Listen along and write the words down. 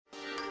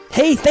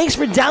Hey, thanks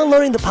for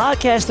downloading the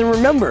podcast, and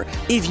remember,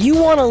 if you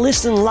want to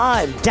listen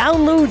live,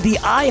 download the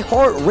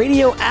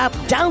iHeartRadio app,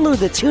 download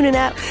the TuneIn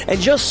app, and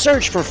just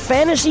search for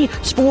Fantasy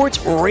Sports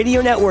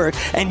Radio Network,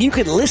 and you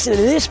can listen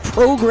to this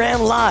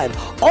program live.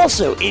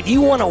 Also, if you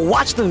want to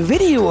watch the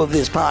video of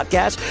this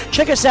podcast,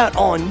 check us out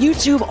on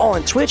YouTube,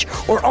 on Twitch,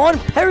 or on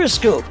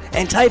Periscope,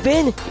 and type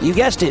in, you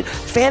guessed it,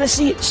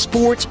 Fantasy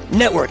Sports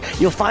Network.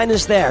 You'll find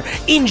us there.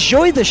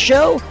 Enjoy the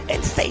show,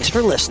 and thanks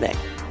for listening.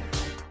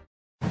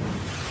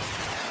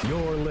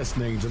 You're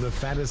listening to the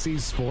Fantasy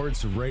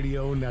Sports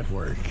Radio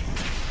Network.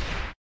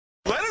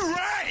 Let it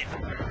rain!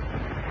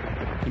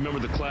 You remember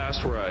the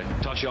class where I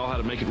taught y'all how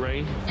to make it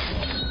rain?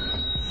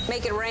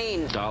 Make it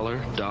rain. Dollar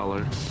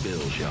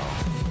bills, y'all.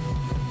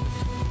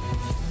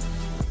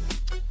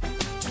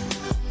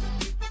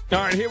 All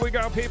right, here we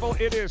go, people.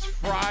 It is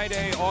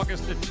Friday,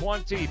 August the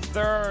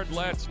 23rd.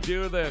 Let's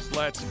do this.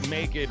 Let's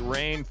make it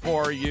rain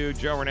for you.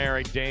 Joe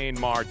Ranieri, Dane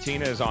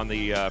Martinez on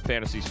the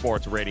Fantasy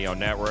Sports Radio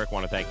Network.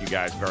 Want to thank you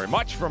guys very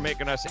much for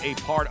making us a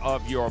part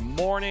of your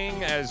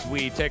morning as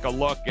we take a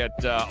look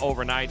at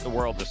overnight the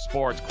world of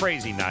sports.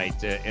 Crazy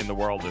night in the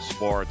world of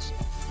sports.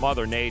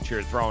 Mother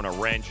Nature throwing a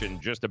wrench in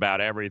just about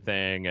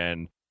everything,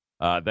 and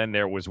then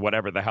there was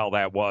whatever the hell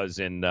that was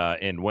in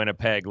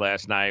Winnipeg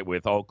last night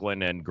with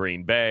Oakland and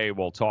Green Bay.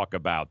 We'll talk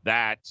about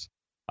that.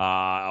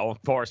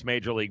 Of course,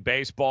 Major League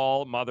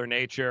Baseball, Mother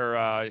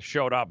Nature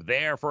showed up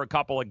there for a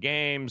couple of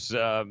games,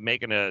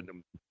 making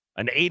an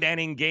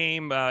 8-inning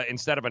game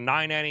instead of a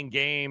 9-inning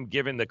game,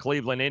 giving the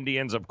Cleveland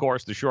Indians, of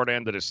course, the short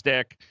end of the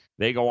stick.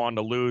 They go on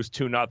to lose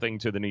 2-0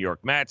 to the New York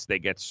Mets. They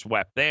get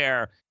swept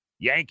there.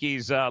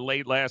 Yankees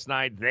late last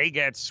night, they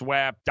get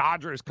swept.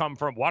 Dodgers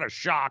what a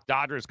shock.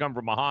 Dodgers come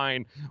from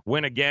behind,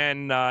 win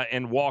again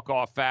in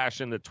walk-off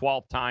fashion, the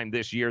 12th time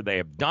this year they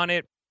have done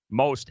it.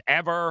 Most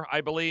ever,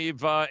 I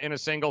believe, in a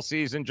single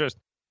season. Just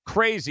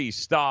crazy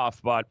stuff.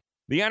 But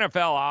the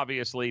NFL,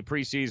 obviously,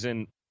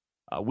 preseason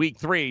week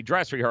 3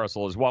 dress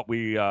rehearsal is what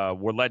we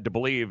were led to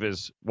believe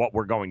is what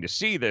we're going to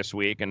see this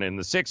week. And in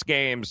the 6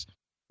 games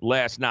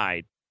last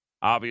night,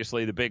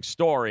 obviously the big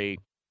story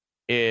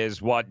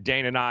is what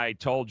Dane and I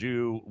told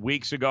you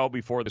weeks ago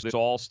before this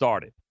all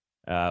started.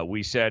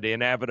 We said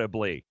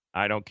inevitably,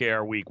 I don't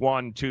care, week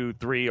 1, 2,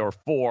 3, or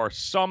 4,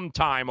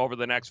 sometime over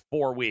the next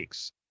 4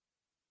 weeks,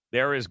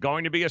 there is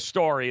going to be a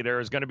story. There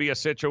is going to be a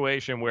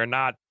situation where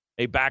not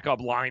a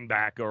backup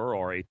linebacker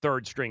or a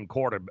third-string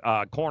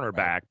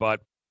cornerback,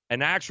 but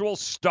an actual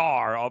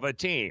star of a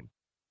team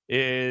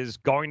is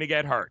going to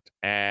get hurt.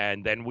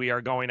 And then we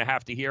are going to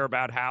have to hear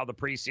about how the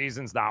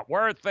preseason's not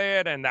worth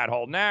it and that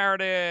whole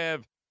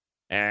narrative.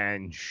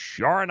 And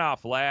sure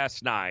enough,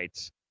 last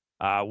night,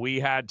 we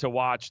had to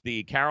watch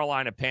the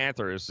Carolina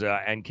Panthers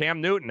and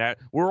Cam Newton.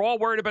 We're all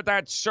worried about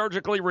that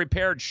surgically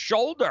repaired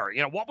shoulder.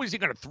 You know, what was he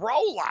going to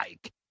throw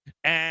like?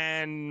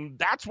 And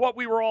that's what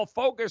we were all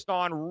focused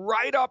on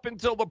right up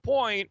until the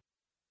point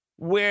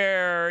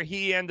where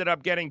he ended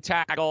up getting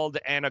tackled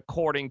and,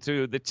 according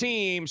to the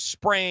team,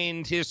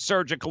 sprained his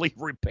surgically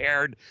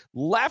repaired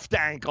left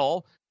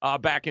ankle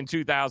back in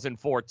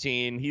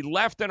 2014. He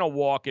left in a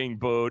walking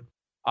boot.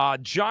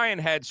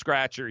 Giant head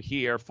scratcher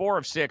here, 4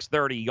 of 6,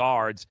 30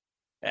 yards.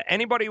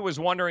 Anybody was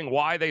wondering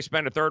why they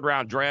spent a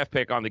third-round draft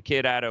pick on the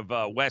kid out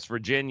of West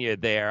Virginia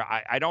there,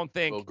 I don't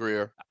think. Will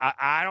Greer.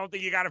 I don't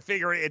think you got to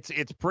figure it.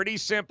 It's pretty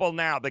simple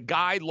now. The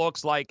guy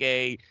looks like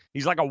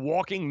he's like a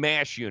walking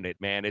MASH unit,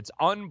 man. It's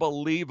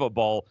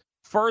unbelievable.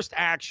 First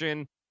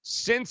action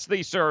since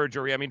the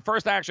surgery. I mean,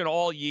 first action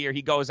all year.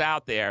 He goes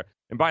out there,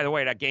 and by the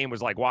way, that game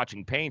was like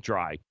watching paint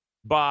dry.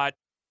 But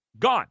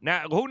gone.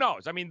 Now, who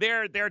knows? I mean,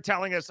 they're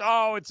telling us,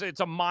 oh,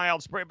 it's a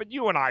mild sprain, but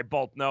you and I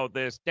both know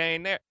this,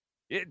 Dane.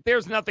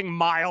 There's nothing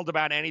mild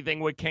about anything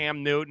with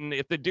Cam Newton.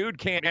 If the dude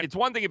can't, it's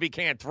one thing if he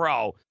can't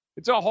throw.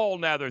 It's a whole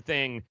nother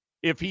thing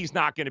if he's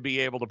not going to be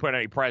able to put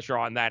any pressure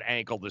on that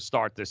ankle to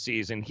start the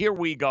season. Here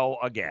we go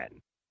again.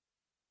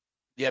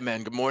 Yeah,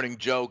 man. Good morning,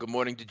 Joe. Good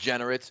morning,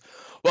 degenerates.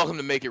 Welcome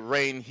to Make It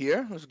Rain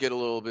here. Let's get a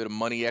little bit of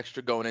money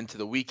extra going into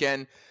the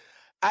weekend.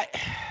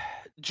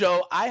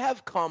 Joe, I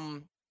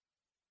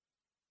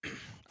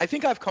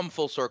think I've come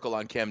full circle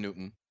on Cam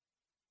Newton,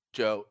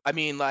 Joe. I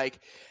mean,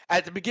 like,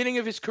 at the beginning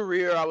of his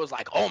career, I was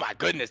like, oh my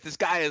goodness, this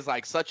guy is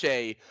like such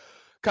a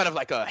kind of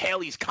like a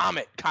Halley's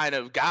Comet kind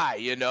of guy,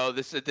 you know,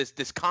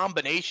 this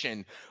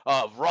combination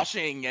of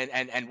rushing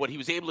and what he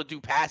was able to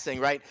do passing,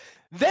 right?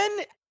 Then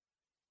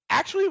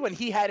actually when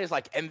he had his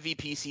like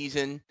MVP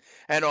season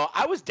and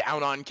I was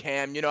down on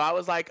Cam, you know, I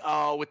was like,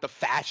 oh, with the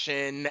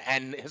fashion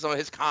and some of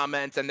his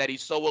comments and that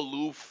he's so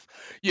aloof,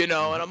 you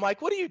know, and I'm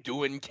like, what are you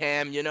doing,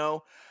 Cam, you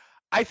know?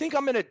 I think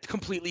I'm in a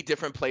completely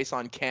different place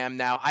on Cam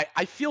now.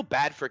 I feel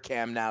bad for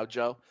Cam now,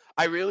 Joe.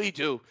 I really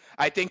do.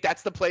 I think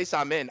that's the place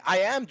I'm in. I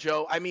am,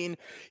 Joe. I mean,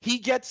 he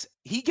gets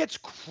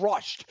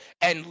crushed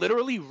and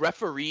literally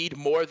refereed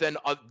more than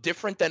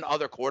different than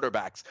other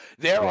quarterbacks.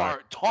 There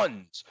are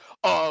tons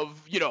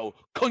of, you know,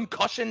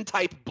 concussion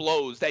type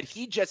blows that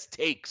he just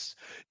takes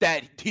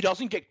that he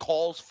doesn't get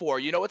calls for.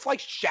 You know, it's like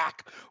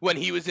Shaq when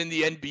he was in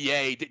the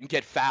NBA didn't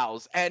get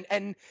fouls.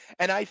 And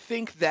I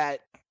think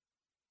that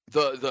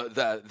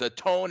the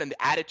tone and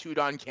the attitude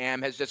on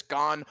Cam has just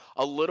gone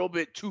a little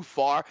bit too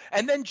far.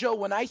 And then, Joe,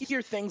 when I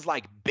hear things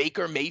like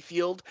Baker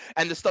Mayfield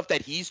and the stuff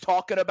that he's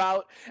talking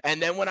about,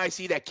 and then when I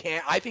see that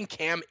I think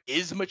Cam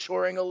is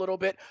maturing a little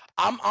bit.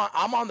 I'm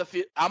on the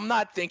field. I'm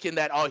not thinking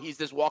that, oh, he's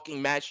this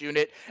walking mass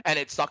unit and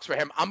it sucks for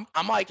him.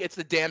 I'm like, it's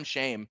a damn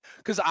shame,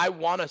 because I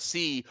want to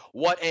see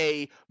what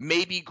a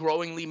maybe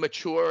growingly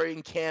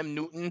maturing Cam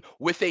Newton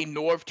with a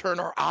Norv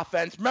Turner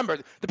offense. Remember,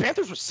 the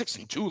Panthers were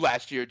 6-2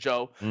 last year,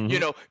 Joe. You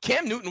know,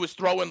 Cam Newton was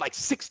throwing like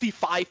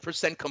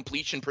 65%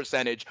 completion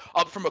percentage,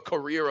 up from a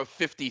career of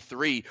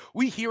 53.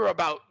 We hear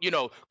about, you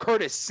know,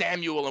 Curtis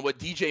Samuel and what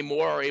DJ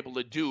Moore are able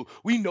to do.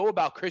 We know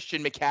about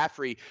Christian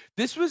McCaffrey.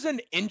 This was an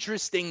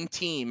interesting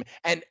team,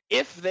 and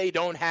if they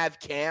don't have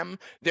Cam,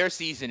 their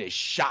season is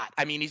shot.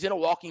 I mean, he's in a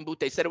walking boot.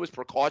 They said it was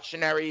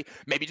precautionary,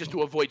 maybe just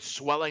to avoid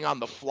swelling on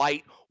the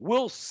flight.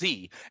 We'll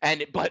see.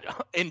 But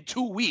in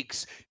 2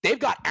 weeks, they've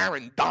got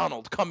Aaron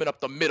Donald coming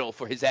up the middle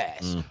for his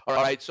ass. All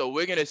right, so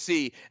we're going to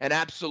see an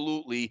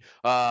absolutely,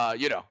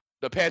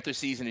 the Panther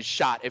season is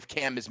shot if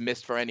Cam is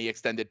missed for any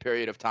extended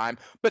period of time.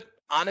 But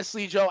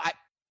honestly, Joe,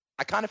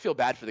 I kind of feel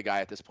bad for the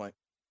guy at this point.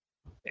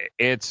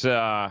 It's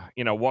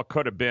what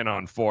could have been,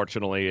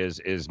 unfortunately,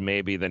 is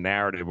maybe the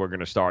narrative we're going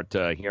to start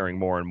hearing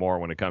more and more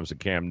when it comes to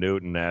Cam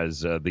Newton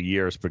as the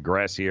years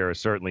progress here,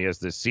 certainly as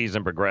this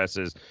season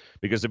progresses,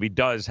 because if he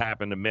does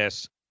happen to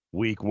miss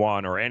week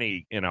one or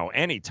any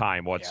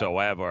time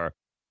whatsoever,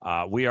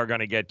 we are going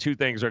to get two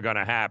things are going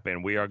to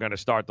happen. We are going to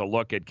start to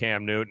look at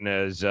Cam Newton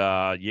as,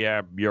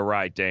 yeah, you're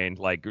right, Dane.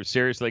 Like,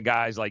 seriously,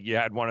 guys, like, you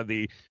had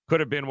could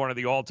have been one of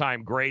the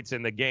all-time greats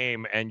in the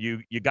game, and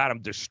you got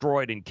him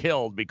destroyed and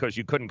killed because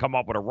you couldn't come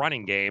up with a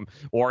running game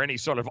or any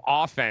sort of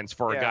offense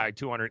for a guy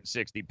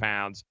 260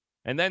 pounds.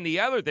 And then the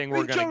other thing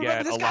we're going to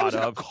get a lot of. This guy was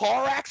in a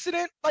car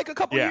accident like a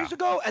couple years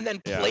ago and then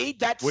played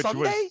that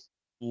Sunday?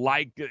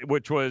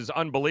 Which was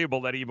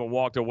unbelievable that he even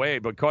walked away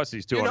because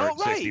he's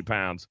 260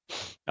 pounds.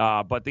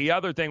 But the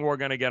other thing we're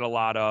going to get a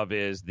lot of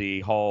is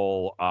the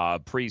whole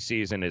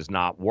preseason is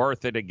not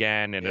worth it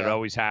again, and it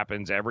always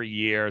happens every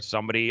year.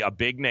 Somebody, a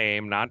big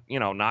name, not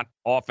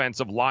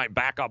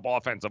backup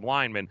offensive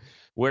lineman.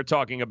 We're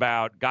talking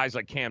about guys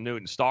like Cam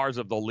Newton, stars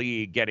of the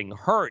league, getting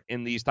hurt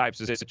in these types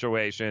of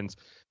situations,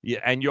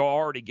 and you're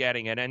already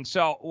getting it. And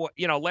so,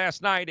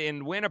 last night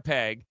in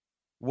Winnipeg,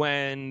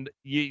 when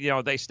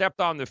they stepped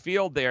on the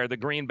field there, the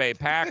Green Bay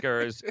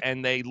Packers,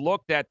 and they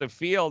looked at the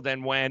field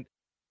and went,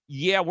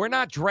 yeah, we're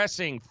not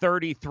dressing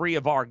 33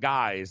 of our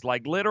guys.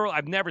 Like, literally,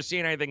 I've never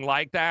seen anything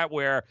like that,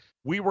 where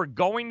we were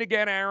going to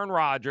get Aaron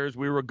Rodgers.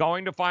 We were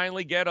going to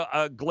finally get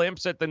a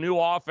glimpse at the new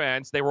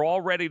offense. They were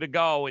all ready to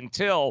go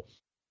until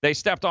they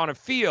stepped on a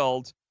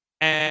field.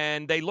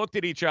 And they looked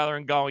at each other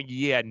and going,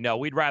 yeah, no,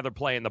 we'd rather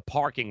play in the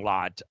parking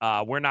lot.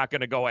 We're not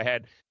going to go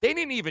ahead. They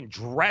didn't even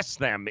dress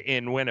them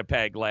in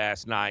Winnipeg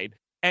last night.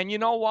 And you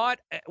know what?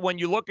 When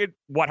you look at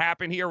what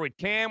happened here with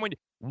Cam,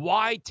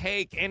 why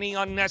take any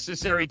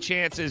unnecessary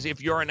chances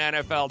if you're an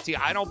NFL team?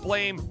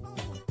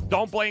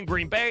 Don't blame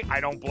Green Bay.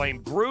 I don't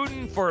blame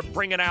Gruden for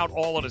bringing out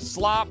all of the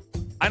slop.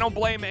 I don't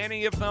blame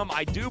any of them.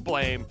 I do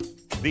blame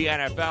the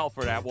NFL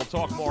for that. We'll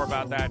talk more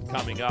about that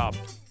coming up.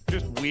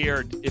 Just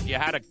weird. If you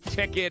had a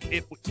ticket,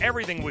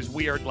 everything was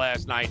weird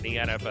last night in the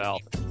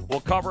NFL.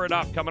 We'll cover it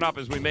up coming up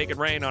as we make it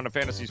rain on the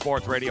Fantasy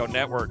Sports Radio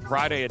Network,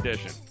 Friday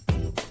edition.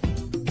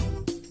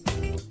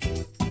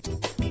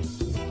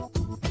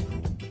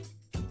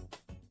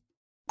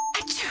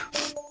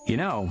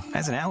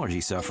 As an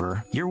allergy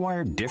sufferer, you're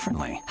wired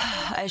differently.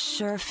 I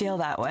sure feel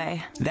that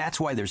way. That's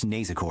why there's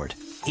Nasacort.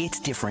 It's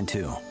different,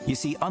 too. You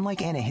see, unlike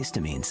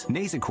antihistamines,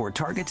 Nasacort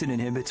targets and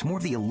inhibits more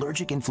of the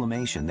allergic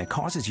inflammation that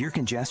causes ear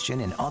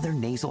congestion and other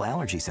nasal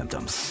allergy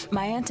symptoms.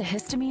 My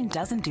antihistamine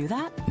doesn't do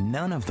that?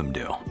 None of them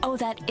do. Oh,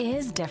 that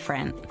is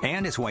different.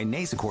 And it's why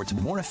Nasacort's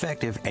more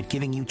effective at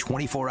giving you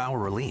 24-hour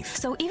relief.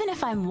 So even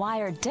if I'm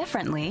wired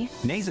differently,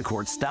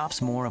 Nasacort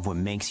stops more of what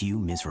makes you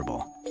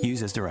miserable.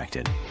 Use as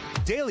directed.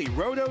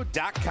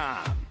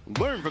 DailyRoto.com.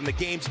 Learn from the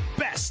game's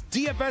best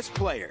DFS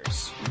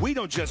players. We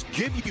don't just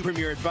give you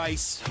premier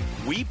advice,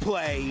 we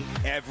play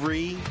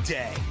every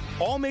day.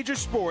 All major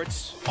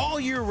sports,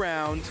 all year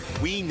round,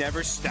 we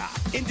never stop.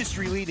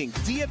 Industry-leading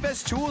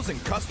DFS tools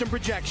and custom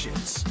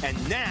projections. And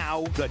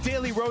now, the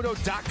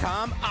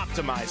DailyRoto.com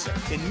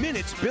Optimizer. In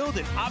minutes, build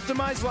and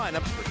optimize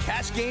lineups for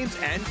cash games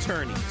and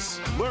tourneys.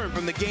 Learn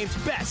from the game's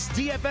best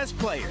DFS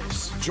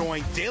players.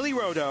 Join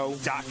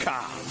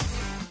DailyRoto.com.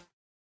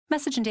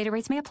 Message and data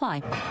rates may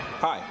apply.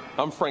 Hi,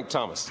 I'm Frank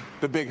Thomas,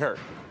 the Big Hurt.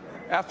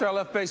 After I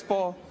left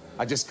baseball,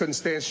 I just couldn't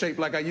stay in shape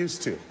like I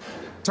used to.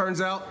 Turns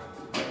out,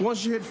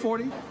 once you hit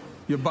 40,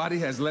 your body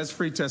has less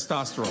free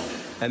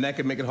testosterone, and that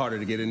can make it harder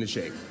to get into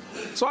shape.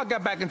 So I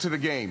got back into the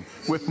game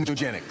with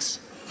Nugenics.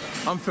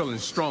 I'm feeling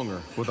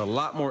stronger with a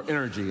lot more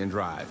energy and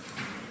drive.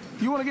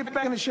 You want to get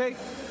back into shape?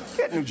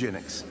 Get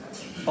Nugenics.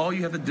 All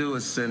you have to do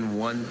is send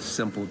one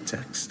simple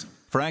text.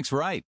 Frank's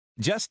right.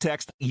 Just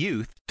text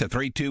YOUTH to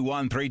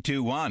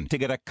 321321 to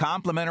get a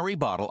complimentary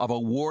bottle of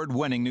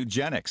award-winning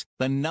Nugenics,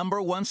 the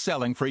 #1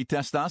 selling free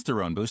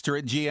testosterone booster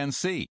at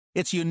GNC.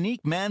 Its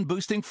unique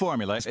man-boosting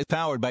formula is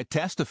powered by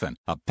Testofen,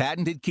 a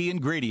patented key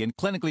ingredient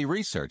clinically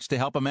researched to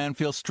help a man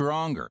feel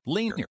stronger,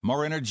 leaner,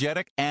 more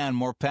energetic, and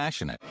more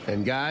passionate.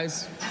 And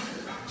guys,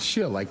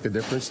 she'll like the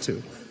difference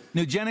too.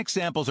 Nugenic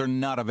samples are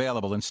not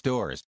available in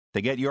stores.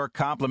 To get your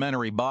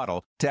complimentary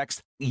bottle,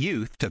 text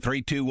YOUTH to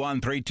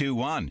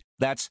 321321.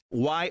 That's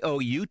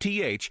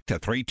YOUTH to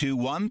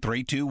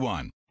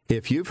 321321.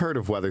 If you've heard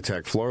of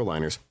WeatherTech floor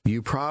liners,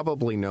 you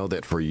probably know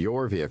that for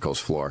your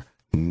vehicle's floor,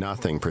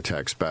 nothing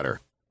protects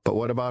better. But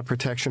what about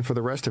protection for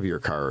the rest of your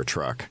car or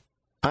truck?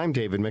 I'm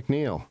David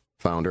McNeil,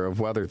 founder of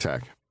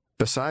WeatherTech.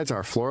 Besides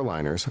our floor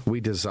liners,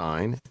 we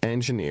design,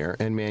 engineer,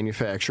 and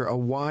manufacture a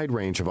wide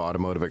range of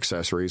automotive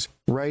accessories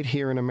right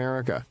here in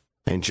America.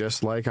 And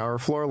just like our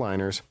floor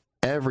liners,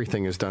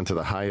 everything is done to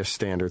the highest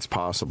standards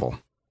possible.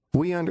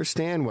 We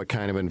understand what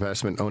kind of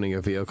investment owning a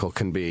vehicle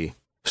can be,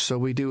 so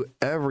we do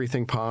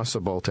everything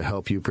possible to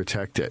help you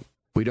protect it.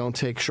 We don't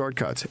take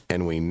shortcuts,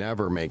 and we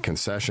never make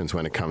concessions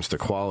when it comes to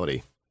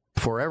quality.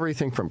 For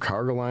everything from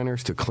cargo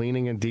liners to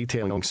cleaning and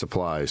detailing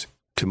supplies,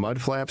 to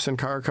mud flaps and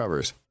car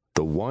covers,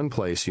 the one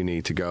place you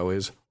need to go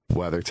is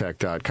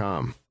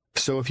WeatherTech.com.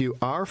 So if you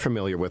are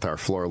familiar with our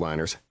floor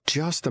liners,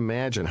 just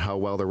imagine how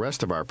well the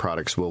rest of our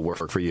products will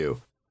work for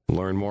you.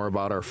 Learn more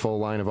about our full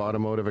line of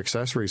automotive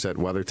accessories at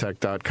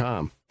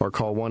WeatherTech.com or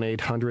call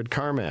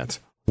 1-800-CarMats.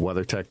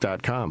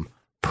 WeatherTech.com,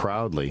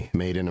 proudly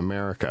made in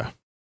America.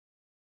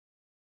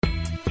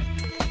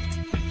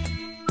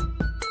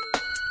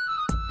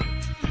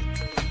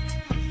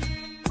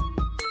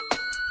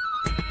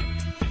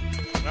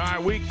 All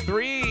right, week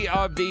 3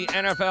 of the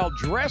NFL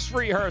dress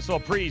rehearsal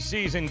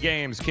preseason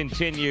games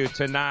continue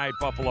tonight.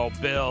 Buffalo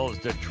Bills,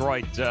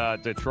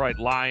 Detroit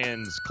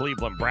Lions,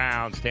 Cleveland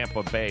Browns,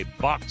 Tampa Bay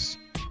Bucks.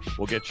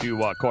 We'll get you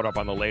caught up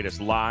on the latest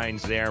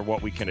lines there,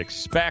 what we can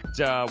expect.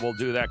 We'll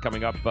do that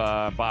coming up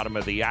bottom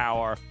of the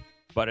hour.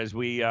 But as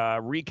we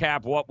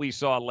recap what we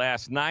saw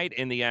last night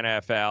in the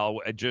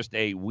NFL, just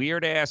a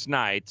weird-ass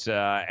night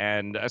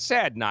and a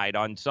sad night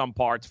on some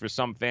parts for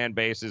some fan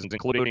bases,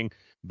 including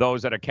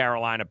those that are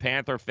Carolina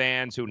Panther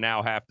fans who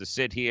now have to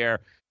sit here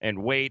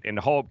and wait and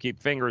hope, keep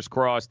fingers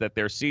crossed that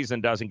their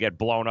season doesn't get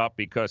blown up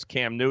because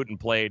Cam Newton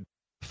played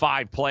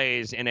 5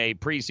 plays in a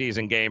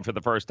preseason game for the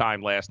first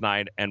time last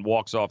night and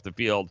walks off the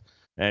field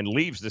and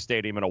leaves the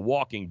stadium in a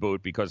walking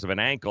boot because of an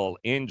ankle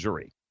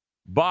injury.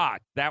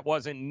 But that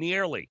wasn't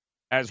nearly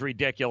as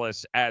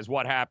ridiculous as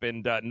what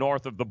happened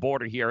north of the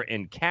border here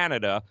in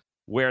Canada,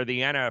 where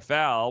the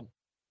NFL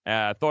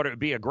thought it would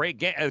be a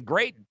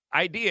great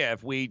idea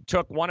if we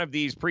took one of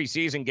these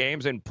preseason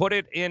games and put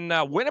it in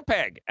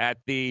Winnipeg at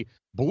the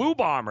Blue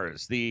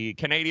Bombers, the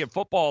Canadian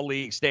Football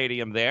League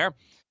stadium there,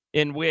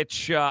 in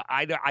which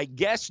I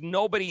guess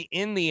nobody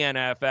in the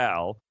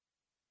NFL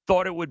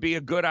thought it would be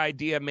a good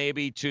idea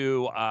maybe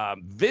to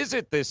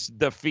visit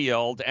the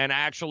field and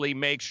actually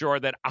make sure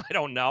that, I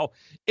don't know,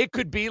 it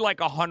could be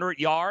like 100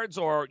 yards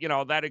or,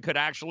 that it could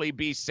actually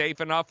be safe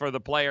enough for the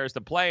players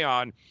to play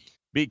on,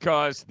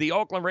 because the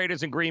Oakland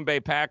Raiders and Green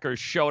Bay Packers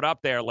showed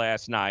up there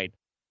last night,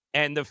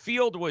 and the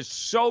field was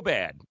so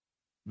bad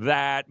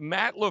that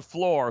Matt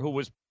LaFleur, who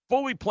was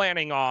fully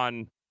planning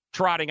on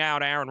trotting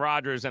out Aaron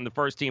Rodgers and the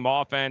first-team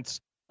offense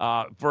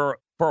for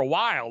a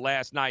while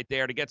last night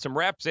there to get some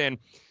reps in,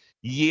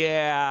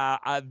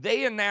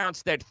 they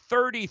announced that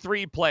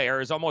 33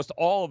 players, almost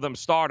all of them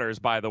starters,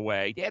 by the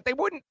way, they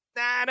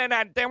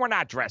were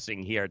not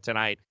dressing here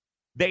tonight.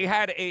 They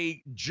had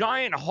a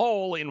giant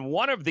hole in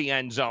one of the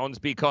end zones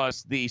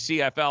because the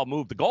CFL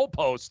moved the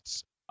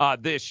goalposts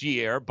this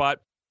year, but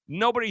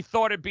nobody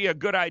thought it'd be a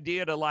good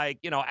idea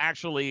to,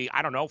 actually,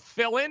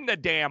 fill in the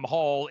damn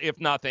hole, if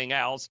nothing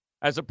else,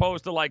 as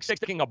opposed to,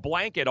 sticking a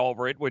blanket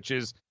over it, which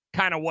is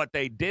kind of what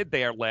they did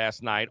there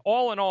last night.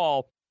 All in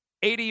all,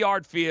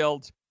 80-yard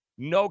field,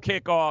 no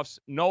kickoffs,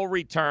 no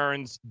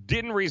returns,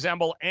 didn't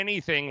resemble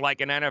anything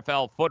like an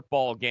NFL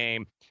football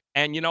game.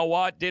 And you know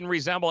what? Didn't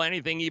resemble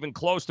anything even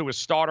close to a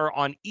starter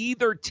on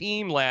either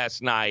team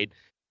last night.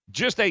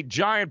 Just a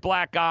giant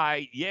black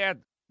guy. Yeah,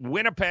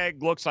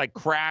 Winnipeg looks like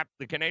crap.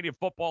 The Canadian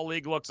Football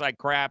League looks like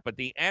crap. But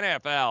the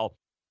NFL,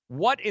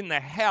 what in the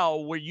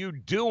hell were you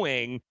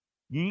doing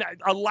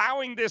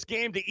allowing this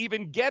game to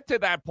even get to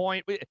that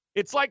point?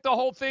 It's like the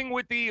whole thing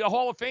with the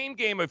Hall of Fame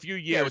game a few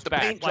years with the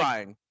back. paint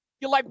drying.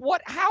 You're like,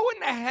 what? How in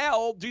the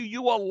hell do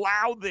you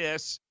allow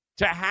this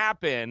to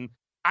happen?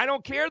 I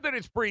don't care that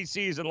it's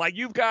preseason.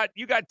 You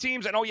got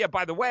teams, and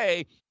by the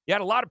way, you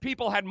had a lot of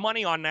people had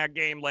money on that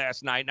game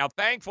last night. Now,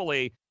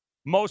 thankfully,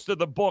 most of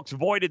the books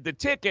voided the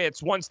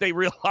tickets once they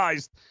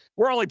realized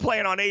we're only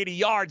playing on 80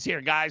 yards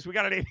here, guys. We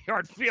got an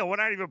 80-yard field. We're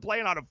not even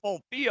playing on a full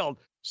field.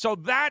 So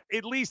that,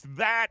 at least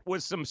that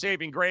was some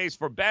saving grace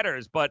for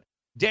bettors. But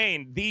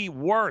Dane, the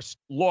worst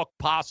look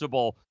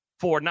possible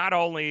for not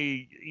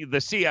only the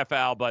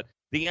CFL, but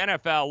the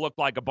NFL looked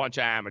like a bunch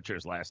of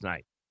amateurs last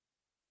night.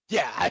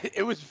 Yeah,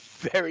 it was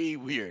very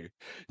weird,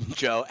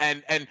 Joe.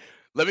 And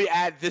let me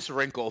add this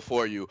wrinkle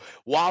for you.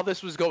 While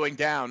this was going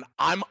down,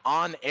 I'm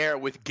on air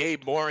with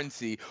Gabe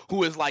Morency,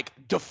 who is like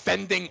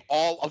defending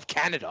all of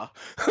Canada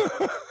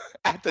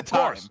at the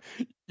time.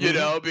 You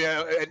know,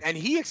 and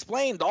he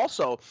explained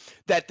also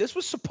that this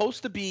was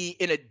supposed to be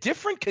in a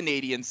different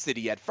Canadian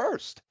city at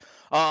first,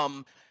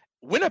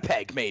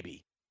 Winnipeg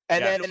maybe,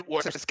 and then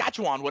or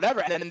Saskatchewan,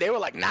 whatever. And then they were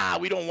like, "Nah,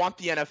 we don't want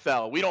the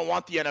NFL. We don't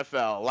want the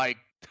NFL," like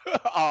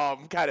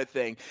kind of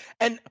thing.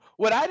 And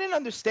what I didn't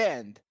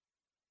understand,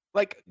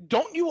 like,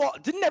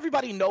 didn't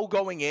everybody know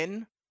going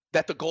in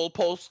that the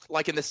goalpost,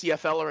 like in the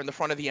CFL, are in the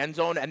front of the end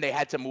zone, and they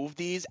had to move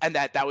these, and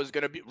that was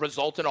going to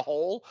result in a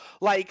hole?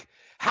 Like,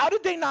 how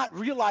did they not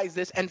realize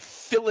this and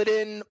fill it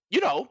in,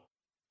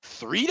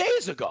 3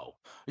 days ago?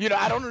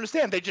 I don't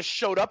understand. They just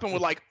showed up and were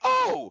like,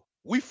 oh,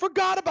 we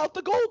forgot about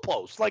the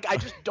goalpost. Like, I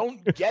just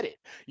don't get it,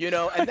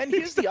 And then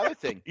here's the other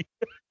thing.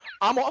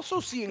 I'm also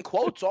seeing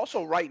quotes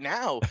also right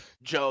now,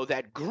 Joe,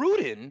 that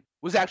Gruden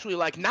was actually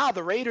like, nah,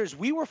 the Raiders,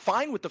 we were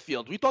fine with the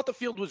field. We thought the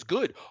field was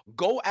good.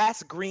 Go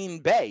ask Green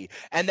Bay.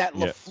 And that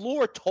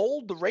LaFleur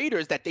told the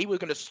Raiders that they were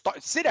going to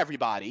sit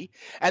everybody,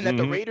 and that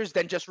the Raiders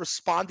then just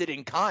responded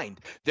in kind.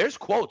 There's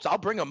quotes, I'll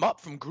bring them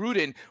up, from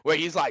Gruden where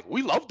he's like,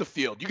 we love the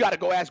field. You got to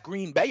go ask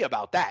Green Bay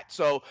about that.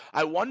 So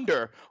I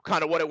wonder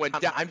kind of what it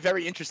went down. I'm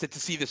very interested to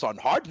see this on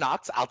Hard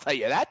Knocks. I'll tell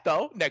you that,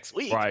 though, next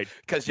week. Right.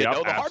 Because, the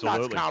Hard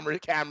Knocks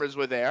cameras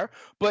were there.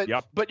 But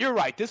you're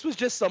right. This was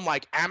just some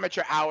like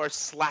amateur hour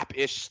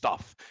slap-ish stuff.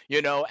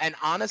 And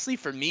honestly,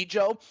 for me,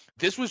 Joe,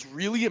 this was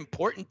really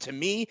important to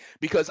me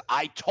because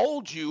I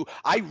told you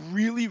I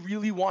really,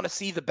 really want to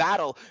see the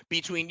battle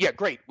between,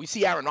 great, we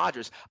see Aaron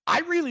Rodgers.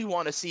 I really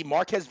want to see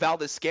Marquez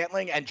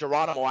Valdes-Scantling and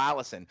Geronimo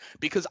Allison,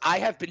 because I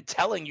have been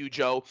telling you,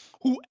 Joe,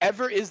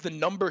 whoever is the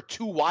number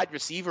 2 wide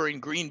receiver in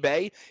Green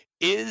Bay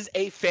is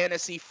a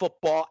fantasy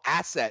football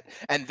asset.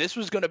 And this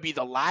was going to be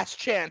the last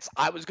chance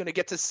I was going to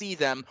get to see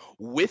them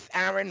with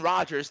Aaron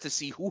Rodgers, to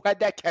see who had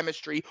that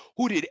chemistry,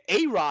 who did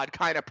A-Rod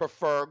kind of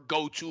prefer,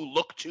 go to,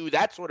 look to,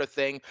 that sort of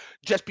thing,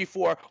 just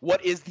before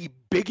what is the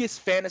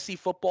biggest fantasy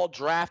football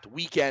draft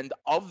weekend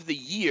of the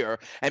year.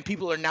 And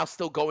people are now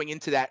still going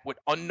into that with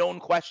unknown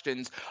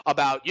questions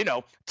about,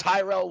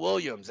 Tyrell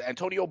Williams,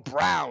 Antonio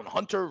Brown,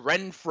 Hunter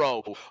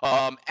Renfrow,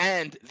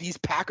 and these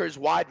Packers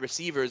wide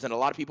receivers. And a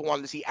lot of people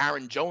wanted to see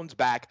Aaron Jones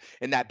back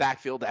in that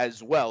backfield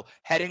as well.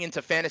 Heading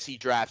into fantasy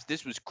drafts,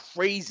 this was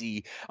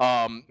crazy.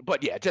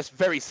 But yeah, just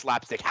very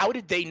slapstick. How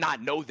did they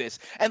not know this?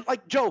 And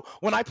like, Joe,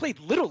 when I played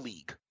Little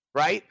League,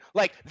 right?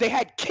 Like, they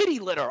had kitty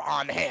litter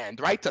on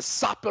hand, right? To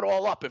sop it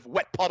all up if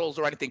wet puddles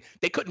or anything.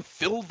 They couldn't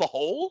fill the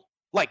hole,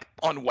 like,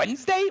 on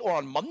Wednesday or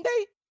on Monday?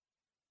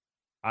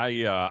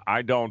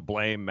 I don't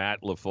blame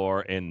Matt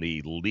LaFleur in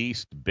the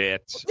least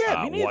bit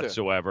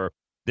whatsoever.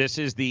 This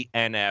is the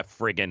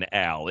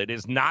NFL. It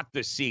is not the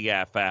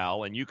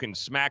CFL, and you can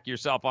smack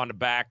yourself on the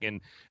back and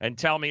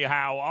tell me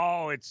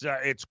how,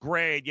 it's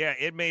great. Yeah,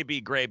 it may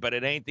be great, but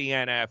it ain't the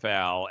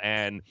NFL.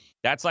 And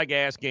that's like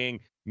asking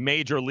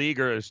major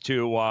leaguers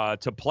to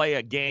play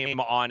a game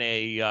on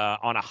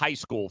a high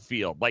school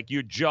field. Like,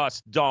 you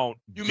just don't.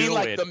 You mean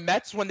like the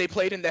Mets when they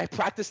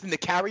practiced in the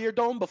Carrier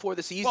Dome before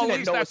the season? Well, at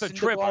least that's a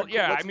triple.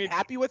 Yeah, I mean,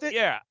 happy with it.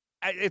 Yeah,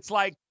 it's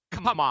like,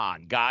 come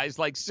on, guys.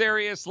 Like,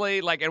 seriously?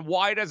 Like, and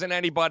why doesn't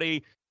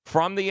anybody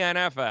from the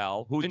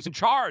NFL, who's in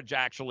charge,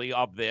 actually,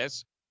 of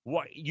this,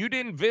 you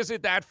didn't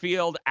visit that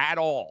field at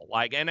all?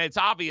 Like, and it's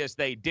obvious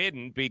they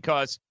didn't,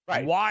 because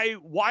why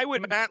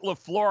would Matt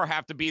LaFleur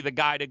have to be the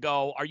guy to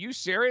go, are you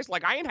serious?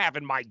 Like, I ain't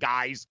having my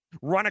guys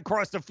run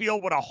across the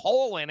field with a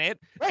hole in it,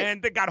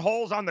 and they got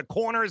holes on the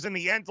corners and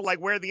the end, like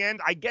where the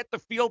end. I get the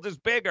field is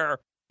bigger,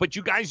 but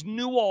you guys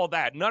knew all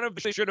that. None of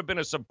this should have been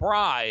a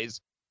surprise,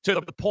 to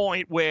the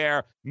point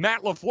where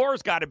Matt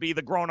LaFleur's got to be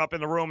the grown-up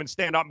in the room and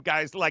stand up,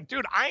 guys, like,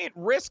 dude, I ain't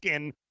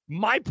risking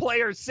my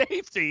player's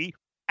safety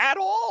at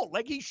all.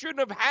 Like, he shouldn't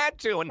have had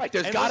to. And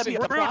there's got to be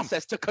a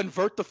process to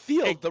convert the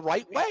field the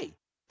right way.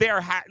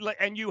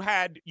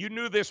 You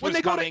knew this when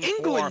was coming. When they go to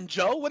England,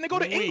 Joe, when they go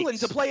to England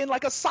to play in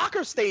like a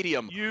soccer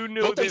stadium, you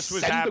knew this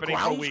was happening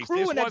for weeks.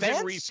 This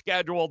wasn't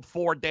rescheduled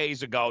 4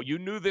 days ago. You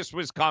knew this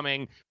was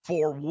coming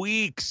for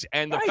weeks,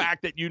 and the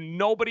fact that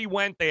nobody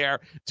went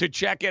there to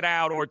check it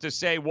out or to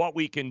say what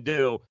we can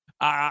do.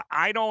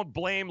 I don't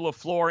blame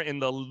LaFleur in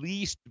the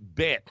least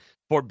bit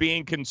for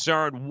being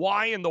concerned.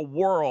 Why in the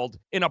world,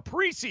 in a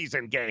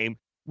preseason game,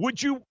 why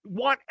would you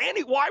want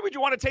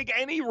to take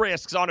any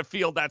risks on a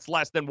field that's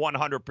less than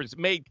 100%?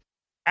 Make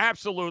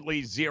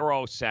absolutely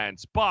zero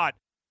sense. But,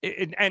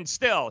 and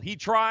still, he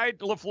tried,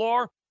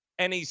 LaFleur,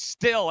 and he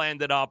still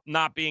ended up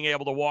not being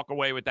able to walk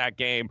away with that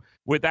game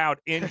without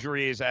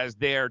injuries as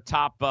their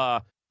top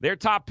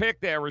pick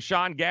there,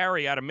 Rashawn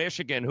Gary out of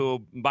Michigan,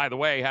 who, by the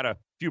way, had a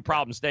few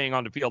problems staying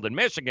on the field in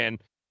Michigan.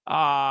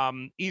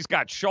 He's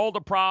got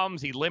shoulder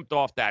problems. He limped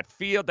off that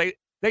field.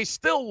 They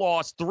still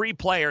lost 3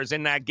 players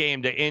in that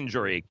game to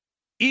injury.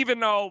 Even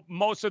though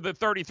most of the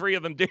 33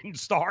 of them didn't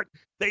start,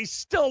 they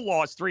still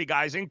lost 3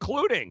 guys,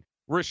 including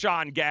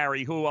Rashawn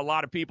Gary, who a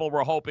lot of people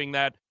were hoping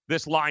that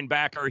this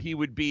linebacker, he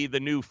would be the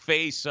new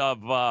face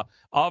of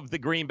the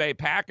Green Bay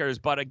Packers.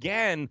 But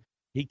again,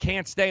 He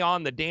can't stay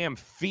on the damn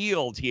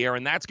field here,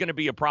 and that's going to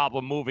be a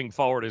problem moving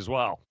forward as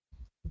well.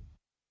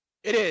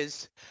 It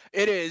is,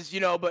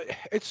 but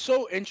it's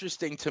so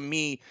interesting to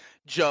me,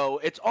 Joe.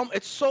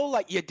 It's so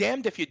like you're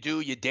damned if you do,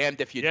 you're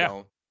damned if you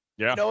don't.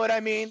 Yeah. You know what I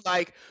mean?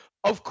 Like,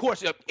 of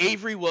course,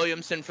 Avery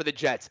Williamson for the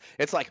Jets.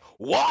 It's like,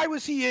 why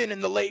was he in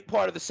the late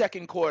part of the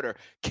second quarter?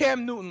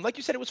 Cam Newton, like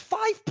you said, it was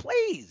 5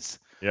 plays.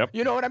 Yep.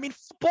 You know what I mean?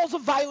 Football's a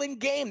violent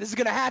game. This is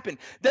going to happen.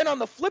 Then on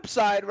the flip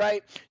side,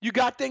 right, you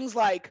got things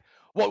like,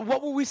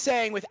 what were we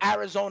saying with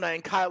Arizona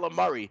and Kyler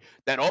Murray?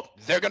 That,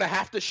 they're going to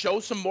have to show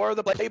some more of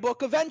the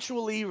playbook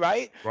eventually,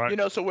 right? Right. You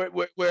know, so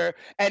we're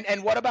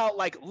and what about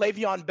like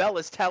Le'Veon Bell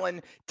is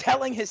telling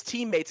his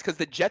teammates, because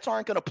the Jets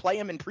aren't going to play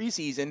him in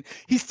preseason.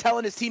 He's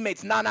telling his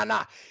teammates,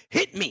 nah,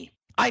 hit me.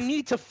 I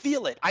need to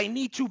feel it. I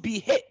need to be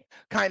hit,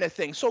 kind of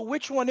thing. So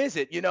which one is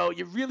it? You know,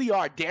 you really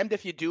are damned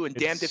if you do and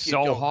damned if you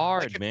don't. It's so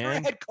hard, like, man. If you're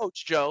a head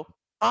coach, Joe,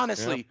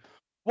 honestly,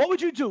 what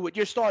would you do with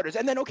your starters?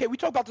 And then, okay, we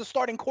talk about the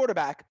starting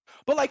quarterback,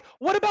 but like,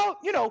 what about,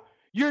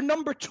 your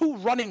number 2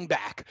 running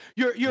back,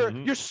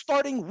 your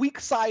starting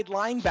weak side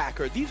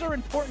linebacker? These are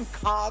important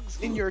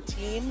cogs in your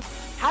team.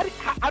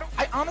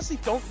 I honestly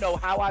don't know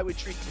how I would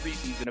treat the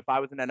preseason if I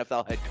was an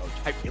NFL head coach.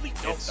 I really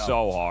don't know. It's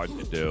so hard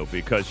to do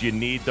because you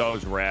need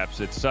those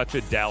reps. It's such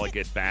a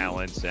delicate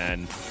balance,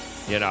 and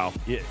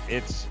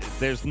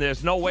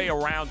there's no way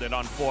around it,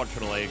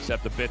 unfortunately,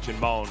 except to bitch and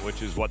moan,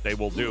 which is what they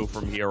will do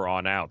from here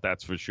on out.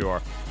 That's for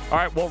sure. All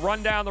right, we'll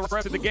run down the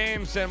rest of the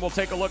games, and we'll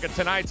take a look at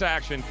tonight's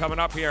action coming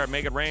up here at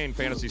Make It Rain,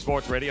 Fantasy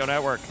Sports Radio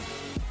Network.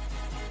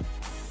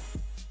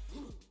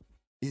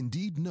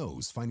 Indeed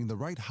knows finding the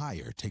right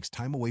hire takes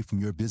time away from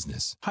your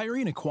business.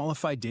 Hiring a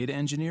qualified data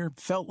engineer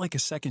felt like a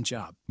second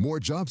job. More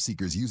job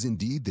seekers use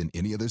Indeed than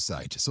any other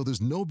site, so there's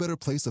no better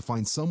place to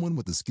find someone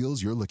with the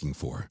skills you're looking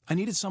for. I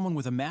needed someone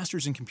with a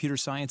master's in computer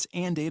science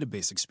and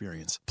database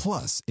experience.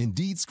 Plus,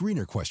 Indeed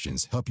screener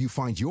questions help you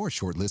find your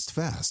shortlist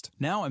fast.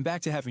 Now I'm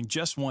back to having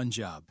just one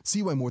job.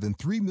 See why more than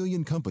 3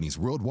 million companies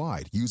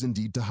worldwide use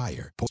Indeed to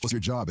hire. Post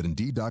your job at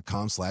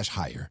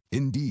Indeed.com/hire.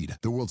 Indeed,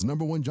 the world's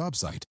 #1 job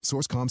site.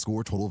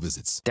 Source.com/score total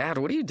visits. Dad,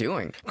 what are you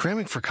doing?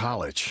 Cramming for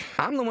college.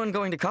 I'm the one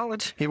going to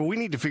college. Yeah, but we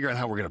need to figure out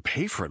how we're going to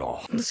pay for it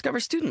all.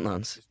 Discover Student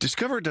Loans.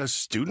 Discover does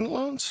student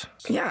loans?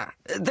 Yeah,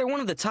 they're one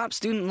of the top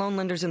student loan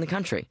lenders in the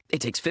country. It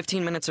takes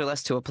 15 minutes or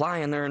less to apply,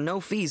 and there are no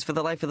fees for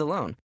the life of the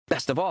loan.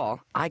 Best of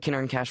all, I can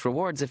earn cash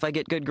rewards if I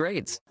get good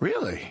grades.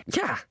 Really?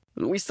 Yeah,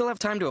 we still have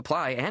time to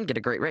apply and get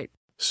a great rate.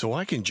 So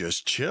I can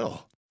just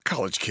chill.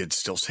 College kids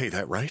still say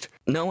that, right?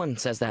 No one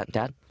says that,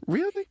 Dad.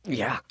 Really?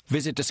 Yeah.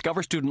 Visit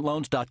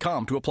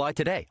discoverstudentloans.com to apply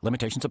today.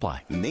 Limitations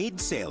apply.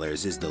 Maid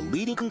Sailors is the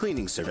leading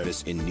cleaning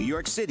service in New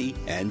York City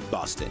and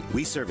Boston.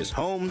 We service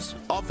homes,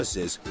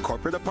 offices,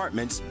 corporate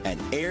apartments, and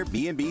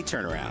Airbnb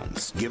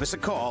turnarounds. Give us a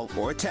call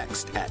or a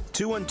text at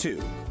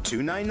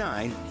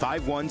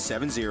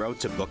 212-299-5170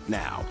 to book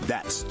now.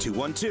 That's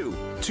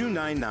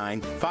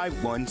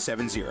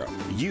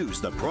 212-299-5170.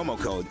 Use the promo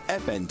code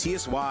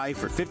FNTSY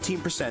for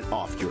 15%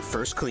 off your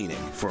first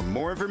cleaning. For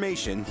more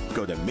information,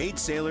 go to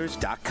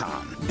maidsailors.com.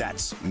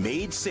 That's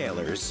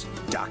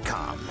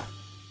maidsailors.com.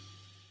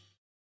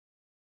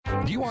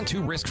 Do you want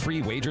 2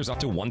 risk-free wagers up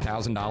to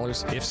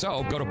 $1,000? If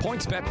so, go to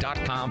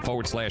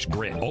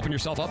pointsbet.com/grid. Open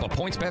yourself up a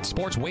PointsBet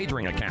sports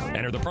wagering account.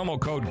 Enter the promo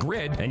code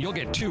GRID, and you'll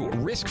get 2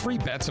 risk-free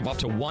bets of up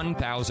to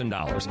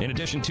 $1,000. In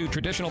addition to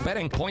traditional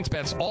betting,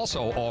 PointsBet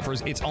also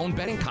offers its own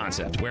betting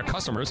concept, where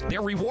customers,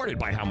 they're rewarded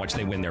by how much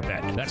they win their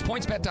bet. That's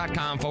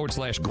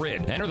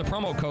pointsbet.com/grid. Enter the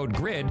promo code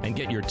GRID and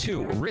get your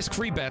 2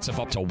 risk-free bets of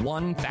up to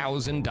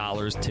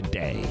 $1,000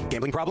 today.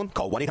 Gambling problem?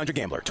 Call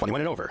 1-800-GAMBLER.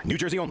 21 and over. New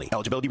Jersey only.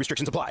 Eligibility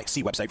restrictions apply.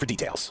 See website for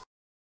details.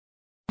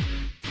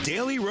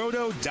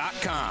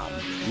 DailyRoto.com.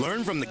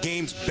 Learn from the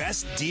game's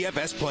best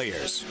DFS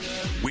players.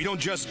 We don't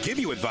just give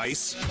you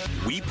advice,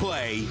 we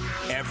play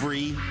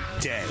every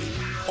day.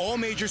 All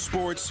major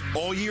sports,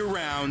 all year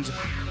round,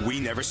 we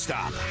never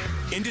stop.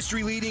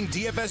 Industry-leading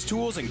DFS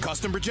tools and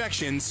custom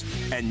projections,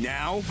 and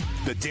now,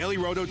 the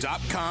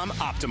DailyRoto.com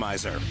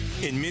Optimizer.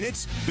 In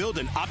minutes, build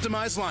an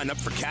optimized lineup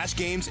for cash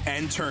games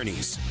and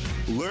tourneys.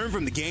 Learn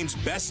from the game's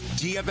best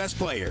DFS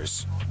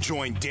players.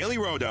 Join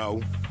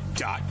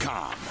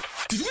DailyRoto.com.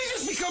 Did we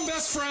just become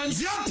best friends?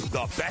 Yup!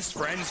 The best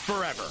friends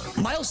forever.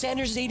 Miles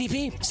Sanders'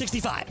 ADP,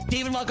 65.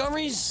 David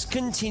Montgomery's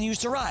continues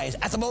to rise.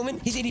 At the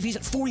moment, his ADP is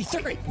at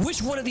 43.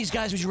 Which one of these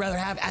guys would you rather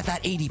have at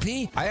that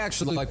ADP? I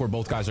actually like where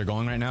both guys are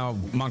going right now.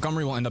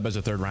 Montgomery will end up as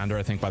a 3rd rounder,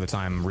 I think, by the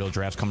time real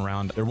drafts come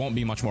around. There won't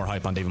be much more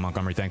hype on David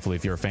Montgomery, thankfully,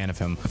 if you're a fan of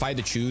him. If I had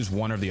to choose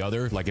one or the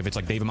other, like if it's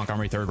like David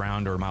Montgomery 3rd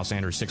round or Miles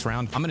Sanders 6th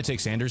round, I'm going to take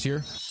Sanders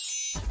here.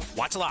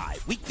 Watch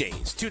live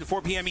weekdays 2 to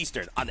 4 p.m.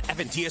 Eastern on the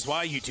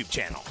FNTSY YouTube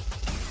channel.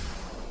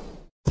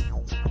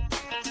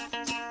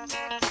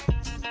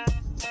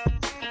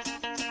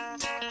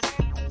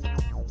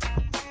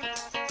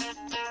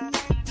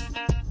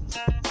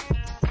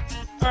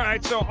 All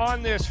right, so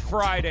on this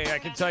Friday, I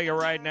can tell you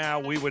right now,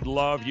 we would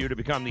love you to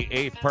become the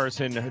 8th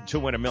person to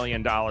win $1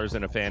 million in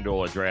a FanDuel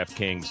or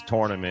DraftKings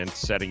tournament,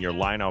 setting your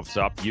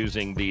lineups up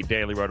using the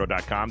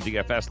DailyRoto.com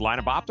DFS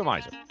lineup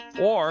optimizer.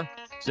 Or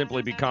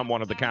simply become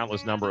one of the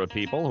countless number of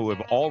people who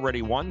have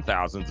already won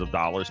thousands of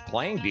dollars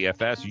playing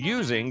DFS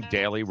using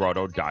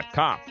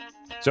DailyRoto.com.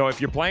 So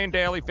if you're playing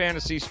daily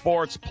fantasy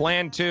sports,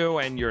 plan to,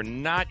 and you're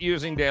not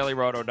using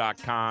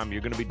DailyRoto.com,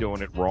 you're going to be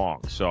doing it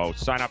wrong. So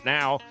sign up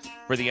now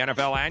for the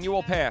NFL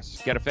Annual Pass.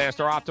 Get a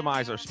faster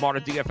optimizer, smarter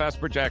DFS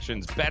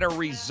projections, better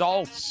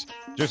results.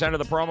 Just enter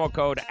the promo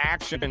code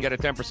ACTION and get a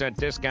 10%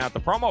 discount. The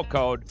promo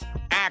code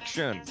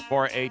ACTION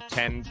for a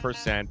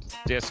 10%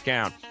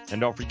 discount. And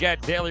don't forget,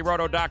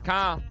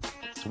 DailyRoto.com.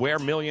 It's where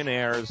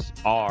millionaires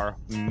are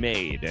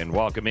made. And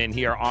welcome in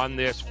here on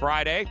this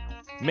Friday.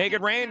 Make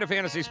it rain to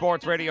Fantasy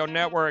Sports Radio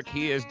Network.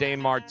 He is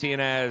Dane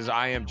Martinez.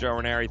 I am Joe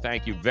Ranieri.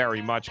 Thank you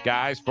very much,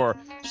 guys, for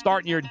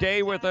starting your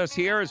day with us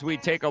here as we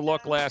take a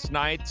look last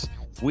night's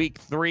week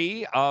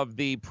 3 of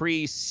the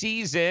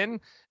preseason.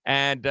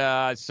 And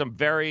some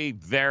very,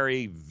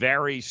 very,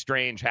 very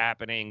strange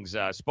happenings.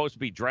 Supposed to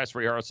be dress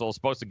rehearsals,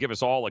 supposed to give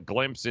us all a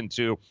glimpse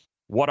into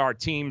what our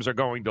teams are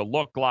going to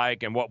look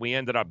like. And what we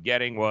ended up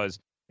getting was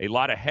a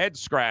lot of head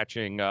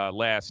scratching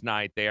last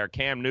night there.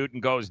 Cam Newton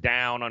goes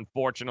down,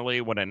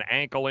 unfortunately, with an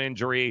ankle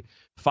injury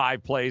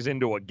 5 plays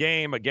into a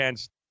game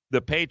against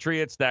the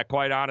Patriots that,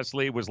 quite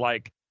honestly, was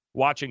like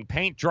watching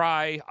paint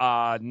dry.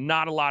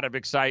 Not a lot of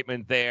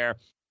excitement there.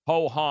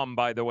 Ho-hum,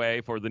 by the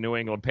way, for the New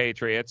England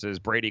Patriots as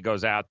Brady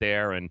goes out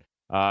there and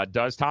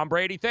does Tom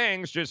Brady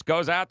things, just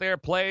goes out there,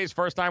 plays.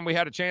 First time we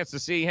had a chance to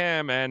see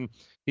him, and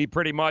he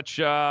pretty much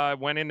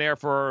went in there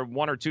for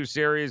 1 or 2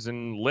 series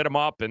and lit him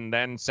up and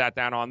then sat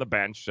down on the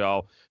bench.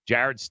 So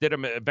Jarrett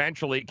Stidham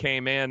eventually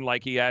came in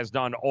like he has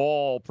done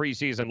all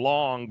preseason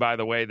long, by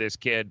the way, this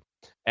kid.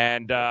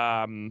 And,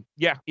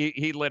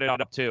 he lit it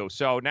up too.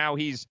 So now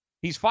he's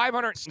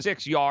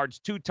 506 yards,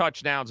 2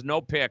 touchdowns,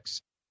 no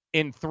picks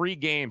in 3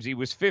 games. He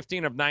was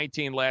 15 of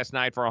 19 last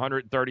night for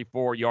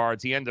 134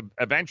 yards. He ended up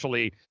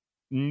eventually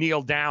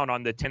kneel down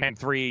on the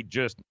 10-3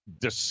 just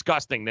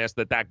disgustingness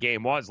that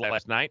game was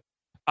last night.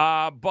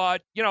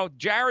 But,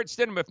 Jarrett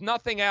Stidham, if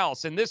nothing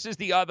else, and this is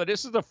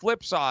the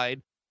flip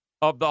side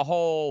of the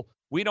whole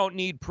we don't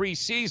need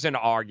preseason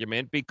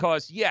argument,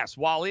 because, yes,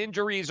 while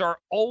injuries are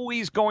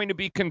always going to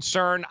be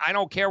concerned, I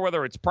don't care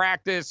whether it's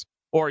practice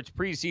or it's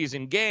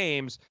preseason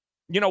games,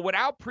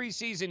 without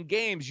preseason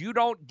games, you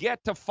don't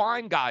get to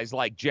find guys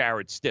like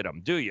Jarrett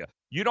Stidham, do you?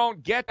 You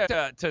don't get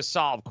to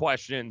solve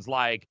questions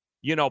like,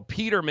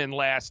 Peterman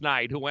last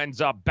night, who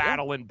ends up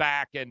battling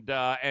back and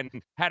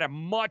had a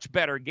much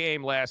better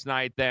game last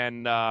night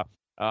than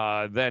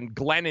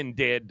Glennon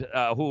did,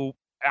 who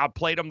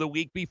outplayed him the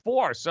week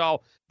before.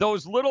 So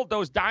those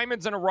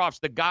diamonds in the roughs,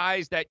 the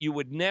guys that you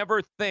would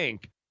never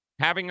think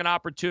having an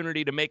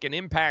opportunity to make an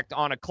impact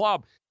on a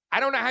club. I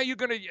don't know how you're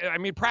going to. I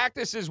mean,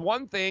 practice is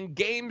one thing.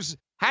 Games.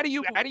 How do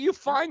you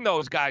find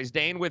those guys,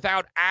 Dane,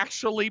 without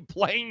actually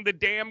playing the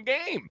damn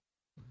game?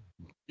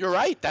 You're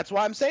right. That's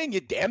why I'm saying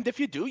you're damned if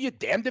you do, you're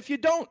damned if you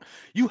don't.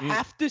 You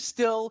have to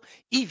still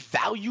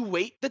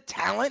evaluate the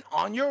talent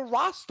on your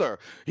roster.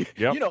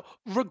 Yep.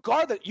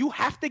 Regardless, you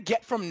have to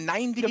get from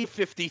 90 to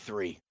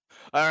 53.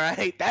 All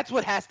right, that's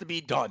what has to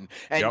be done.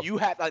 And you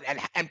have,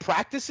 and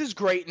practice is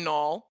great and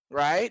all,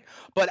 right?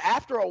 But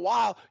after a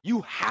while,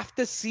 you have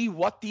to see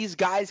what these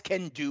guys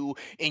can do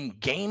in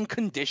game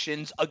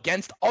conditions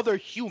against other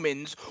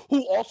humans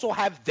who also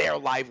have their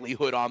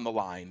livelihood on the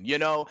line,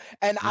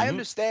 And I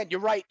understand, you're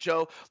right,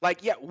 Joe.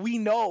 We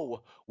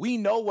know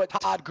what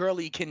Todd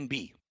Gurley can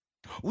be.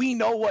 We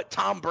know what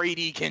Tom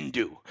Brady can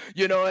do.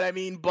 You know what I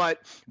mean?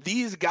 But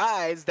these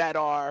guys that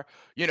are,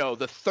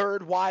 the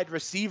third wide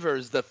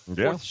receivers, the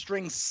fourth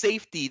string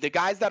safety, the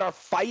guys that are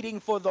fighting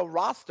for the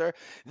roster,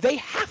 they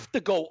have to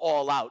go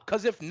all out.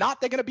 Because if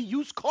not, they're going to be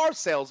used car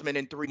salesmen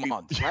in 3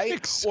 months,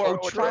 right? or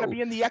trying to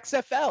be in the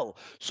XFL.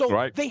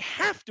 So they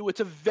have to.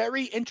 It's a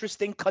very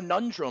interesting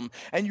conundrum.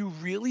 And you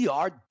really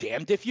are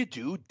damned if you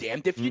do,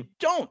 damned if you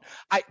don't.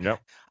 I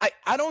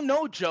don't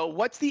know, Joe.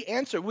 What's the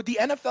answer? Would the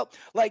NFL,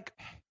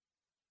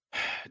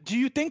 do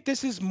you think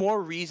this is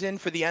more reason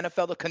for the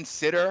NFL to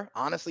consider,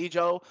 honestly,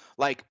 Joe,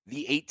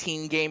 the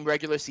 18-game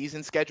regular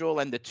season schedule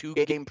and the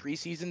 2-game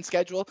preseason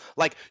schedule?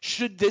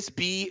 Should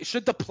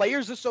the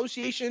Players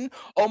Association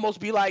almost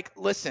be like,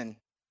 listen,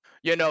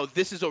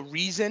 this is a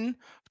reason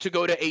to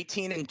go to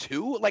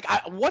 18-2?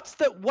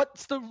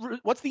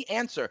 What's the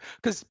answer?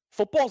 Because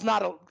football's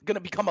not going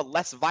to become a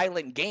less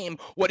violent game.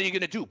 What are you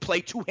going to do?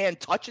 Play 2-hand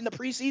touch in the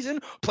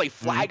preseason? Play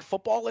flag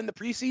football in the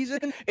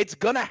preseason? It's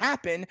going to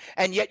happen,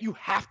 and yet you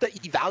have to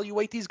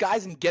evaluate these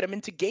guys and get them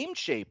into game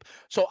shape.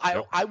 So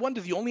I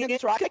wonder, the only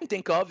answer I can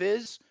think of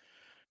is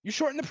you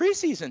shorten the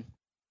preseason.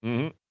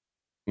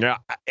 Yeah.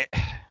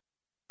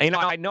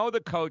 I know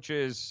the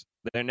coaches,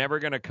 they're never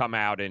going to come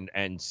out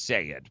and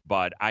say it,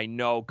 but I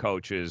know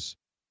coaches,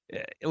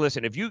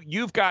 listen, if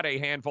you've got a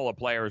handful of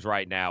players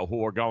right now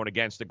who are going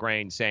against the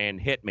grain saying,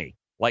 hit me,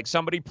 Like,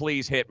 somebody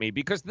please hit me,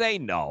 because they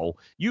know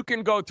you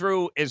can go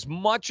through as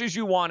much as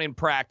you want in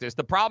practice.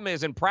 The problem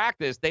is, in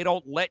practice, they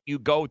don't let you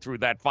go through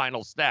that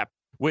final step,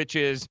 which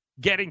is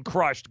getting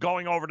crushed,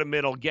 going over the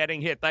middle,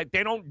 getting hit.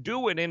 They don't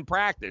do it in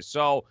practice.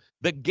 So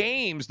the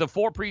games, the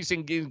 4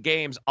 preseason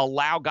games,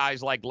 allow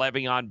guys like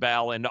Le'Veon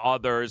Bell and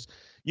others.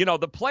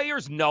 The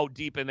players know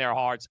deep in their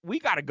hearts, we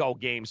got to go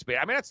game speed.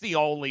 I mean, that's the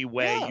only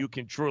way you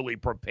can truly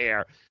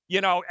prepare.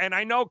 And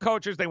I know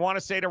coaches, they want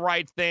to say the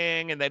right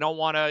thing, and they don't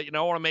want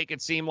to, make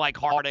it seem like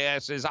hard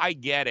asses. I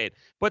get it.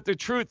 But the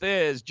truth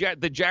is,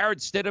 the Jarrett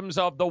Stidhams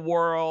of the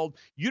world,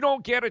 you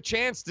don't get a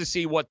chance to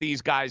see what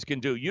these guys can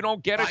do. You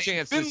don't get a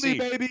chance to see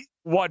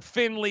what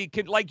Finley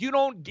can,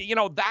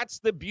 that's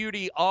the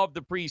beauty of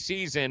the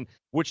preseason,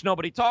 which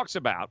nobody talks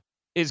about,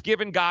 is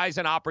giving guys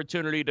an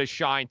opportunity to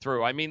shine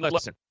through. I mean,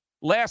 listen.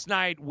 Last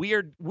night,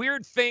 weird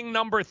thing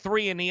number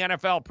 3 in the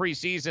NFL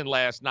preseason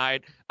last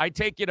night. I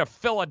take you to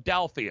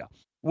Philadelphia,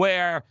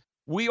 where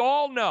we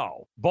all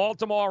know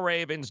Baltimore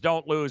Ravens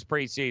don't lose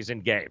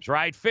preseason games,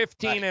 right?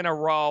 15 in a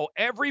row.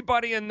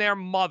 Everybody and their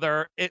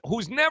mother,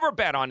 who's never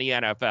bet on the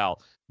NFL,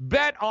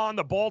 bet on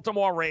the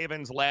Baltimore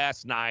Ravens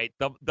last night.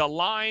 The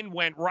line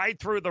went right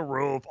through the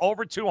roof,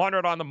 over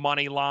 200 on the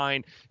money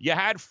line. You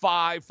had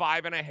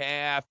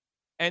 5.5.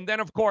 And then,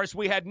 of course,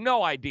 we had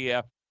no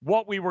idea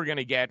what we were going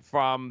to get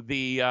from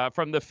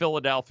the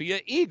Philadelphia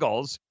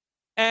Eagles.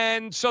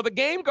 And so the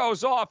game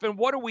goes off, and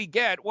what do we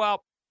get?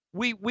 Well,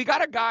 we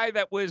got a guy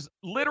that was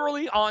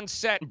literally on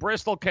set in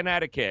Bristol,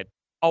 Connecticut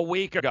a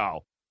week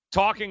ago,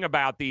 talking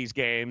about these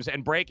games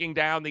and breaking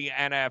down the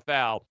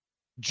NFL,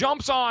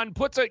 jumps on,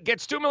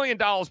 gets $2 million,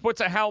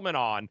 puts a helmet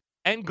on,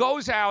 and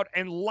goes out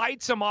and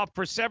lights him up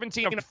for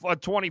 17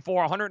 of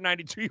 24,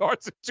 192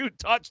 yards and 2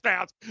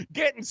 touchdowns,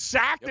 getting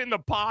sacked in the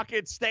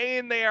pocket,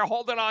 staying there,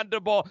 holding on to the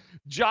ball.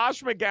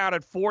 Josh McCown,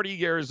 at 40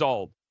 years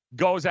old,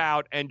 goes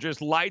out and just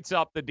lights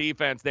up the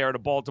defense there at the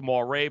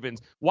Baltimore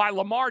Ravens, while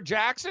Lamar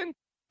Jackson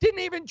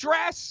didn't even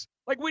dress.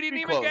 Like, we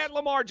didn't even get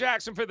Lamar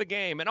Jackson for the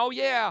game. And, oh,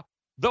 yeah,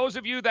 those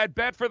of you that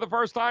bet for the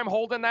first time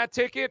holding that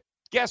ticket,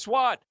 guess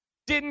what?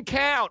 Didn't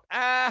count.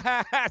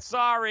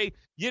 Sorry.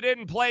 You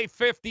didn't play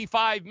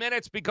 55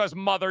 minutes because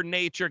Mother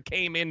Nature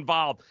came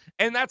involved.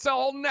 And that's a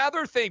whole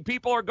nother thing.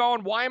 People are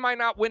going, why am I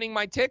not winning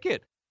my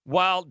ticket?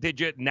 Well,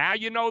 now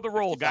you know the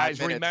rule, guys.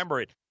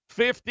 Remember it.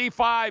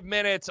 55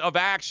 minutes of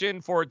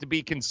action for it to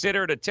be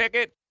considered a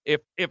ticket.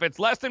 If it's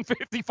less than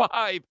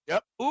 55,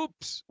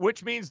 oops,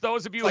 which means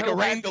those of you like who a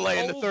rain delay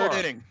in the third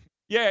inning.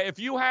 Yeah, if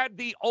you had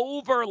the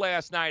over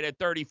last night at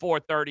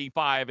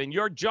 34-35 and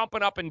you're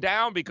jumping up and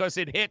down because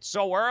it hit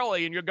so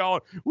early and you're going,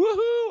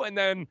 woohoo, and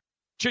then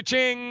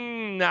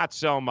cha-ching, not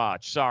so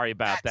much. Sorry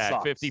about that.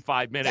 Sucks.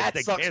 55 minutes.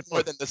 That sucks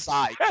more than the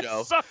side,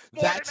 Joe.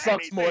 That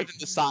sucks more than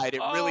the side.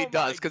 It really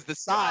does, because the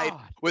side,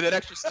 with an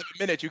extra 7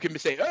 minutes, you can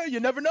say, oh, you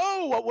never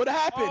know what would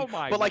happen.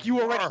 But,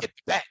 you already hit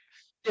the bet.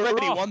 You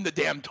already won the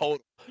damn total.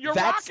 You're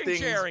rocking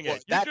chairing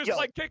it. You're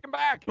just kicking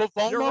back.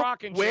 Bavomo, you're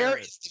rocking where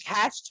is the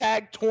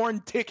hashtag torn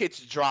tickets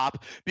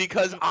drop?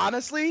 Because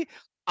honestly,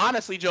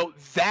 Joe,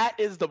 that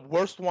is the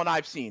worst one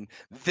I've seen.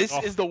 This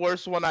is the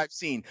worst one I've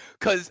seen.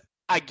 Because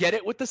I get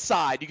it with the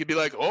side. You could be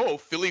like, oh,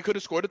 Philly could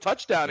have scored a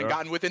touchdown and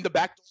gotten within the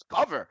back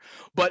cover.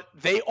 But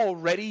they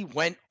already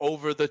went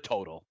over the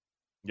total.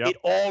 Yep. It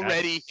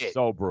already hit.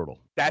 So brutal.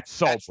 That's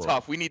brutal.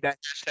 Tough. We need that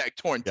hashtag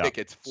torn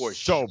tickets for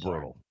sure. So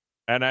brutal.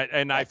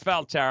 And I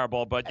felt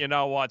terrible, but you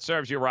know what?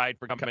 Serves you right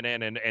for coming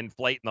in and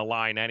inflating the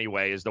line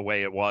anyway, is the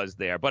way it was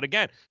there. But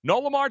again, no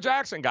Lamar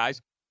Jackson,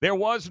 guys. There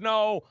was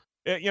no,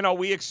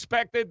 we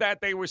expected that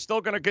they were still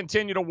going to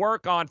continue to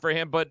work on for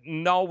him, but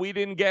no, we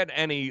didn't get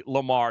any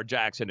Lamar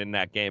Jackson in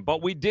that game.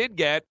 But we did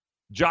get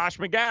Josh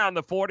McCown,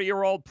 the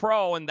 40-year-old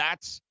pro, and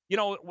that's,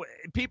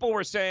 people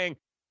were saying,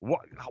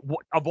 what,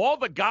 of all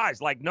the guys,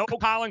 no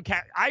Colin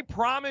I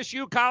promise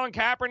you Colin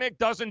Kaepernick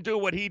doesn't do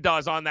what he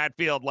does on that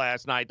field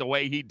last night the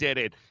way he did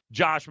it,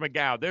 Josh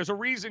McCown. There's a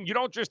reason you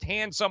don't just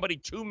hand somebody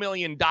 $2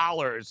 million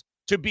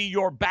to be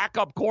your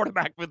backup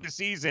quarterback for the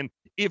season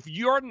if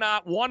you're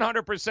not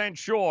 100%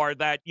 sure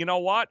that, you know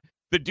what,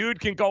 the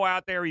dude can go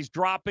out there, he's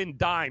dropping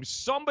dimes.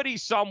 Somebody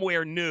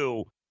somewhere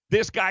knew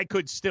this guy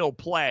could still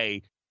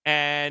play.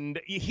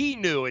 And he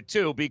knew it,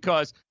 too,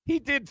 because he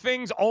did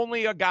things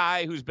only a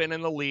guy who's been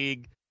in the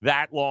league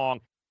that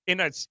long. In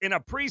a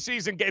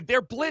preseason game,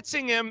 they're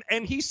blitzing him,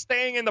 and he's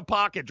staying in the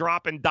pocket,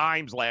 dropping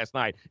dimes last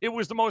night. It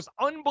was the most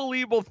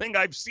unbelievable thing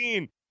I've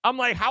seen. I'm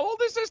like, how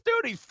old is this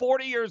dude? He's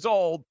 40 years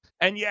old.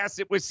 And, yes,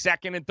 it was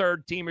second and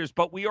third teamers,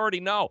 but we already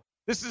know.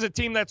 This is a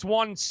team that's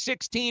won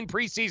 16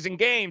 preseason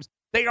games.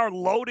 They are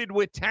loaded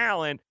with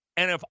talent.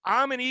 And if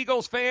I'm an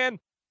Eagles fan,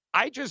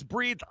 I just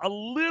breathed a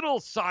little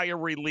sigh of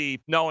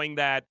relief knowing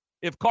that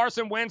if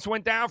Carson Wentz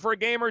went down for a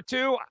game or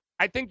two,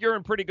 I think you're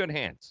in pretty good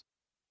hands.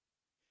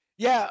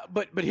 Yeah,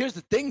 but here's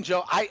the thing,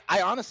 Joe. I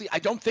honestly, I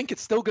don't think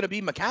it's still going to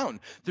be McCown.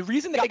 The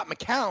reason they got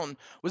McCown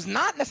was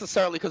not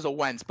necessarily because of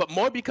Wentz, but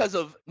more because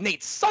of Nate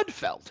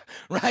Sudfeld,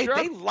 right? Sure.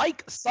 They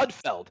like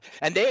Sudfeld,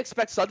 and they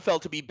expect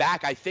Sudfeld to be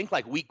back, I think,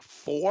 week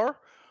 4.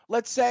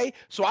 let's say.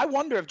 So I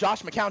wonder if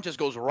Josh McCown just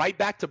goes right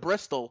back to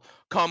Bristol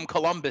come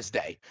Columbus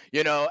Day,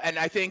 you know, and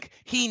I think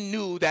he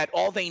knew that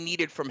all they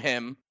needed from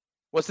him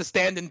was to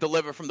stand and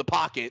deliver from the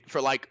pocket for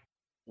like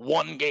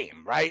one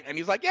game, right? And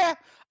he's like, yeah,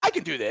 I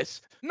can do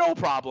this. No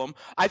problem.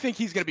 I think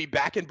he's going to be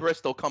back in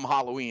Bristol come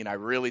Halloween. I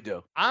really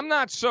do. I'm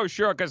not so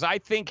sure because I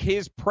think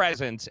his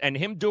presence and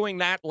him doing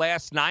that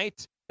last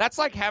night, that's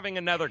like having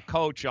another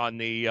coach on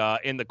the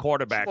in the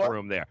quarterback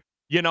room there.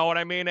 You know what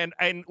I mean?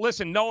 And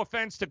listen, no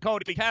offense to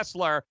Cody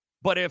Kessler,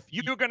 but if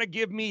you're going to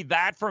give me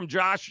that from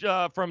Josh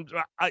for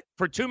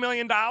 $2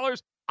 million,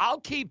 I'll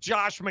keep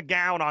Josh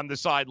McCown on the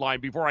sideline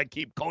before I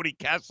keep Cody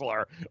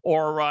Kessler.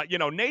 Or,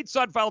 Nate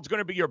Sudfeld's going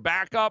to be your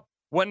backup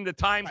when the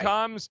time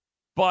comes.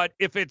 But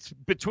if it's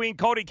between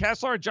Cody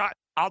Kessler and Josh,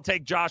 I'll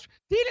take Josh.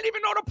 He didn't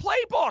even know the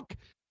playbook.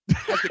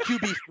 As the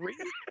QB3,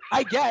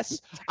 I guess.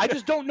 I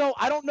just don't know.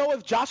 I don't know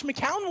if Josh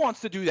McCown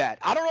wants to do that.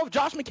 I don't know if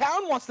Josh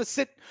McCown wants to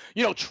sit,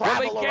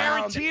 travel well, they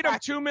around. Guaranteed him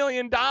 $2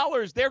 million.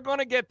 They're going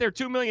to get their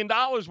 $2 million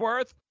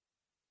worth.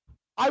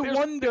 I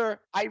wonder.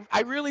 I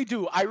really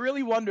do. I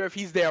really wonder if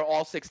he's there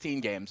all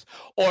 16 games,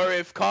 or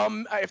if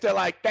they're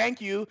like,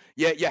 thank you,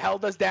 you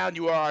held us down.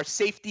 You are our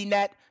safety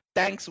net.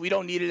 Thanks, we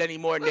don't need it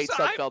anymore. Listen,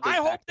 Nate Sudfeld. I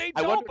hope they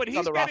don't, but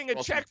he's getting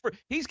a check for.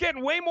 He's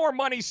getting way more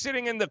money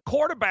sitting in the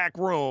quarterback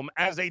room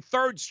as a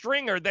third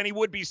stringer than he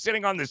would be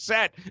sitting on the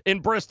set in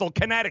Bristol,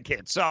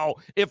 Connecticut. So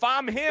if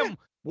I'm him,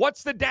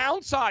 what's the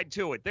downside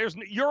to it?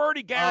 You're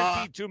already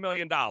guaranteed $2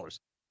 million. I'll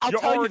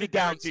tell you the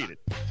downside.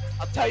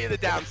 I'll tell you the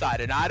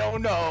downside, and I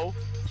don't know.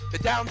 The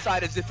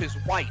downside is if his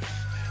wife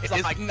is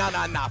like,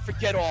 nah,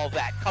 forget all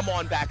that. Come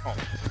on back home.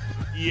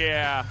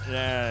 Yeah,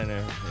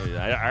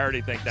 I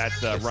already think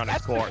that's run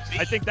its course.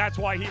 I think that's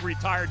why he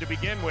retired to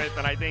begin with,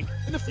 and I think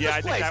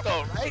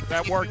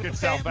that worked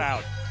itself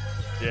out.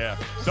 Yeah.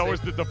 So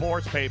is the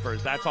divorce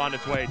papers. That's on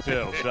its way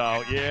too.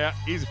 So yeah,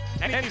 he's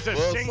a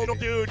single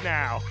dude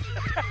now.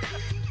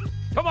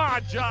 Come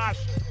on, Josh,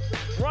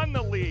 run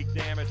the league,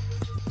 damn it.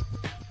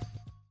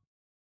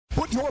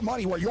 Put your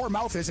money where your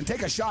mouth is and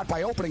take a shot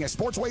by opening a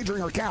sports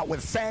wagering account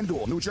with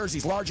FanDuel, New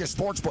Jersey's largest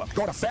sportsbook.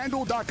 Go to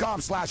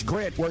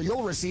FanDuel.com/grid where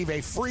you'll receive a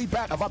free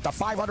bet of up to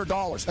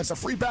 $500. That's a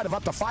free bet of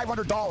up to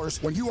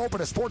 $500 when you open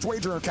a sports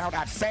wagering account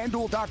at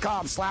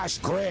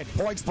FanDuel.com/grid.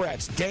 Point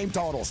spreads, game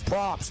totals,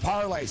 props,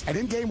 parlays, and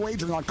in-game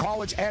wagering on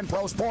college and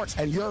pro sports,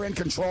 and you're in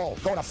control.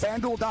 Go to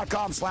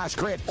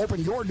FanDuel.com/grid.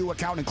 Open your new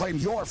account and claim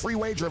your free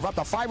wager of up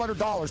to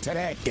 $500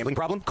 today. Gambling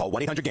problem? Call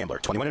 1-800-GAMBLER.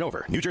 21 and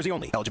over. New Jersey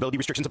only. Eligibility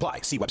restrictions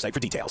apply. See website for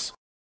details.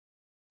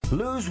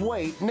 Lose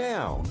weight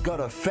now. Go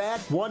to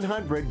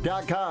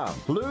fat100.com.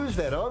 Lose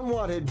that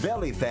unwanted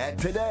belly fat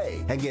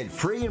today and get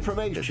free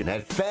information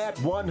at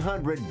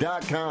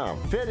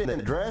fat100.com. Fit in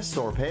a dress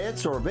or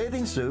pants or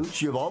bathing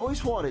suits you've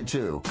always wanted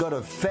to. Go to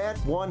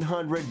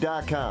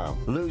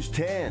fat100.com. Lose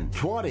 10,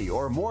 20,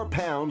 or more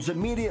pounds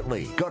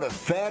immediately. Go to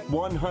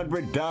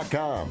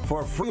fat100.com.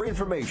 For free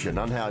information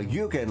on how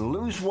you can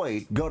lose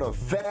weight, go to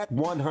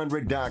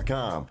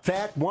fat100.com.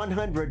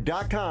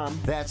 Fat100.com.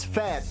 That's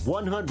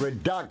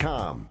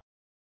fat100.com.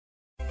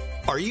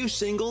 Are you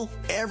single?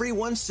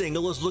 Everyone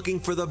single is looking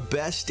for the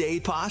best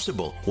date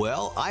possible.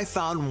 Well, I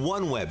found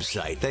one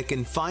website that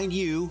can find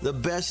you the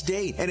best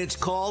date, and it's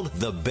called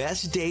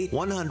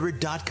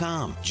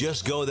thebestdate100.com.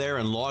 Just go there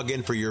and log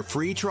in for your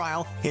free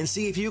trial and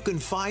see if you can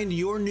find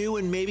your new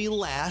and maybe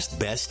last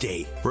best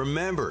date.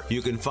 Remember,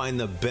 you can find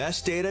the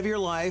best date of your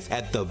life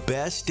at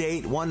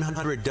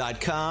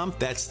thebestdate100.com.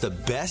 That's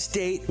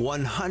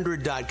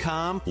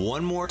thebestdate100.com.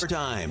 One more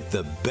time,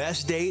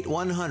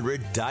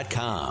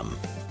 thebestdate100.com.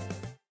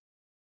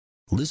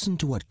 Listen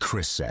to what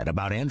Chris said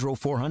about Andro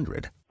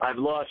 400. I've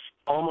lost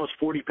almost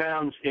 40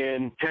 pounds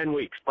in 10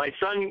 weeks. My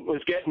son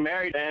was getting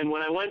married, and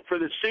when I went for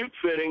the suit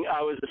fitting,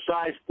 I was a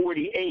size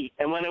 48.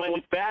 And when I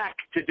went back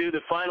to do the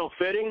final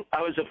fitting,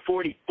 I was a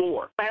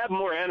 44. I have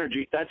more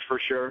energy, that's for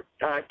sure.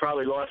 I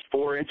probably lost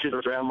 4 inches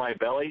around my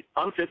belly.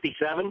 I'm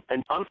 57,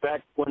 and I'm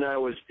back when I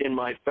was in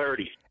my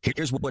 30s.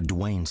 Here's what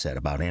Dwayne said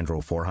about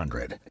Andro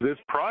 400. This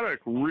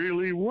product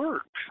really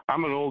works.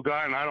 I'm an old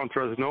guy, and I don't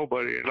trust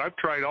nobody. And I've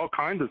tried all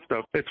kinds of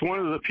stuff. It's one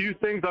of the few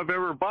things I've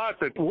ever bought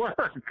that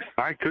works.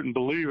 I couldn't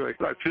believe it.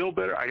 I feel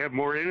better. I have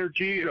more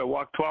energy. I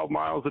walk 12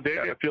 miles a day.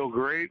 I feel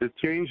great. It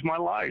changed my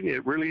life.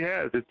 It really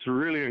has. It's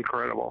really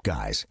incredible.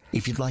 Guys,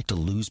 if you'd like to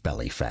lose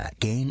belly fat,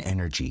 gain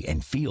energy,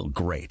 and feel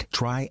great,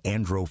 try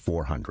Andro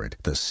 400,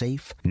 the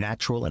safe,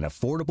 natural, and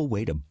affordable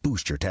way to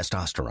boost your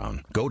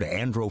testosterone. Go to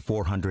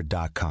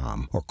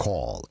andro400.com or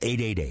call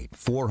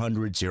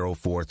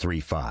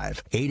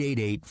 888-400-0435.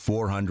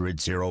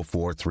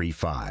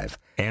 888-400-0435.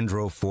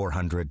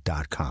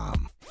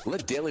 Andro400.com.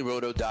 Let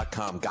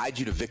DailyRoto.com guide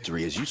you to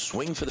victory as you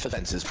swing for the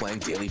fences playing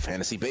daily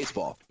fantasy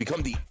baseball.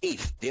 Become the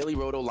 8th Daily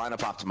Roto lineup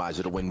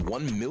optimizer to win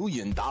 $1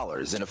 million in a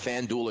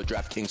FanDuel or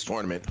DraftKings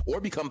tournament,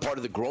 or become part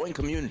of the growing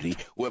community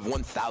who have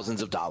won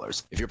thousands of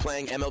dollars. If you're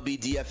playing MLB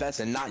DFS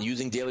and not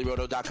using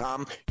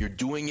DailyRoto.com, you're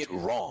doing it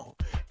wrong.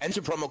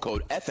 Enter promo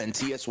code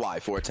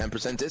FNTSY for a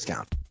 10%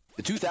 discount.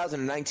 the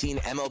 2019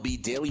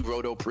 MLB Daily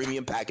Roto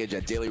Premium Package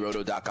at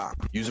dailyroto.com.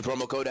 Use the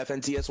promo code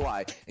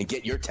FNTSY and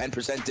get your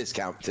 10%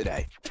 discount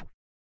today.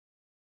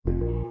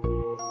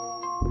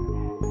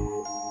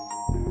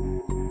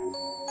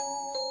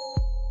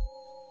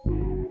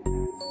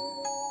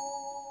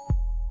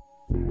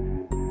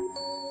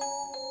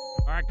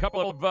 All right,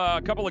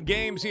 couple of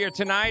games here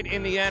tonight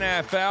in the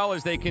NFL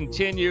as they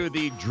continue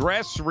the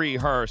dress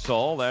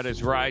rehearsal. That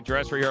is right,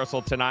 dress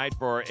rehearsal tonight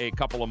for a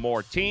couple of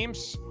more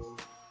teams.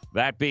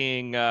 That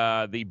being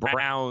the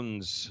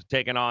Browns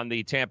taking on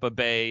the Tampa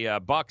Bay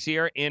Bucks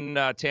here in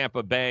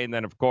Tampa Bay, and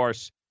then of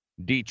course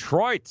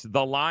Detroit,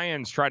 the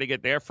Lions try to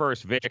get their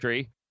first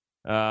victory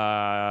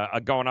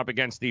going up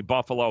against the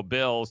Buffalo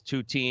Bills.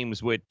 Two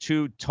teams with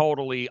two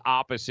totally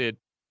opposite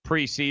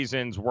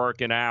preseasons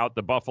working out.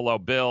 The Buffalo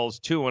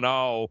Bills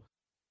 2-0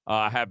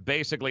 have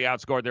basically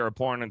outscored their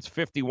opponents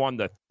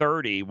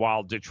 51-30,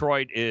 while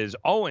Detroit is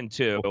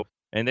 0-2,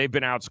 and they've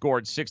been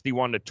outscored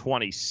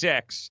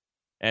 61-26.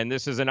 And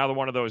this is another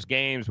one of those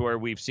games where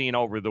we've seen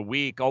over the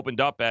week opened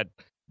up at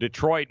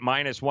Detroit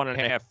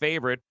 -1.5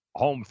 favorite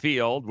home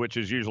field, which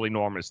is usually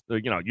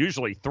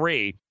usually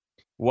 3.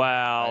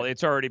 Well,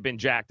 it's already been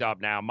jacked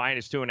up now,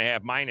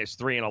 -2.5,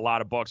 -3 in a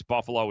lot of books.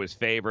 Buffalo is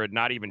favored.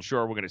 Not even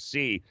sure we're going to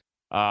see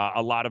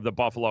a lot of the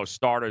Buffalo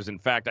starters. In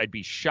fact, I'd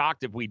be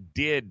shocked if we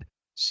did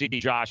see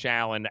Josh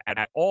Allen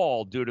at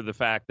all, due to the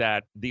fact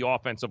that the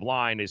offensive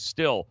line is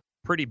still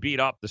pretty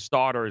beat up, the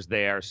starters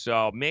there.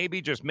 So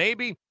maybe, just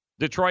maybe,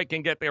 Detroit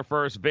can get their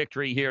first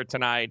victory here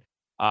tonight.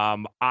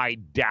 I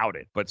doubt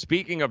it. But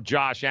speaking of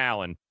Josh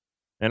Allen,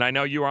 and I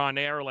know you were on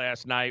air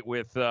last night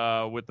with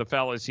the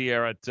fellas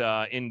here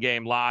at In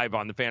Game Live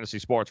on the Fantasy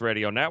Sports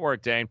Radio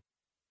Network, Dane.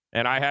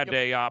 And I had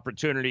a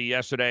opportunity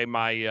yesterday.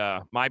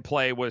 My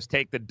play was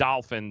take the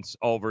Dolphins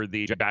over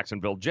the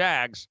Jacksonville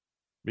Jags,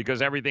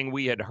 because everything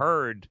we had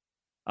heard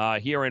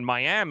here in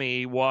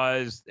Miami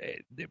was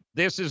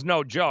this is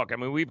no joke. I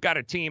mean, we've got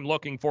a team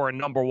looking for a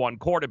number one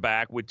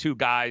quarterback with two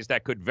guys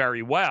that could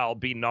very well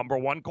be number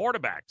one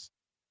quarterbacks,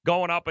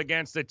 going up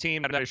against a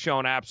team that has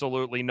shown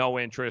absolutely no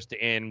interest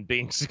in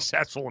being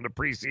successful in the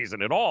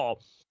preseason at all.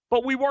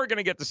 But we were going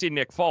to get to see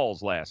Nick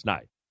Foles last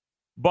night.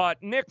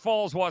 But Nick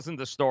Foles wasn't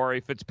the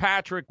story.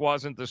 Fitzpatrick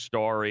wasn't the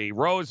story.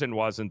 Rosen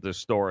wasn't the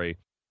story.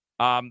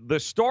 The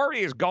story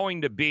is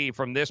going to be,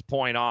 from this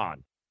point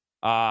on,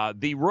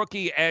 the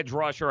rookie edge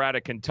rusher out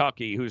of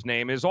Kentucky, whose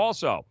name is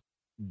also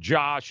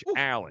Josh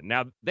Allen.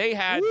 Now, they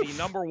had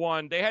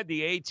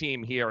the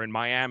A-team here in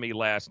Miami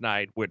last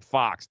night with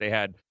Fox. They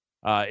had,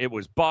 it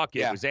was Buck,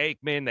 it was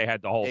Aikman. They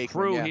had the whole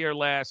crew here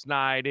last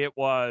night. It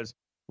was,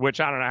 which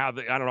I don't know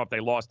I don't know if they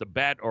lost a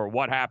bet or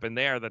what happened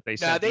there that they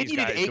sent these guys to.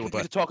 They needed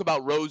Aikman to talk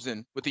about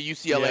Rosen with the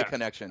UCLA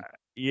connection.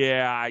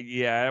 Not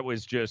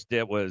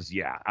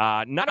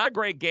a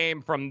great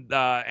game from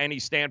any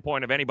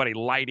standpoint of anybody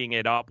lighting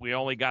it up. We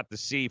only got to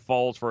see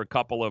Foles for a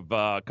couple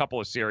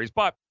of series,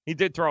 but he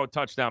did throw a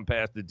touchdown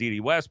pass to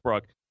Dede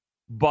Westbrook.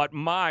 But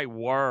my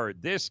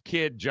word, this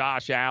kid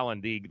Josh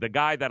Allen, the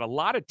guy that a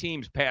lot of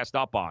teams passed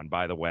up on,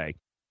 by the way,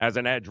 as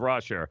an edge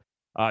rusher,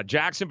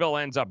 Jacksonville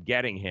ends up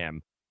getting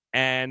him.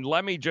 And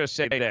let me just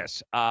say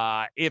this: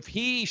 if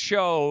he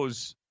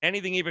shows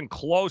anything even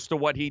close to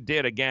what he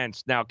did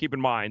against, now keep in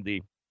mind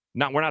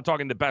we're not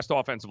talking the best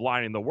offensive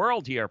line in the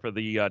world here for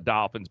the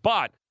Dolphins,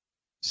 but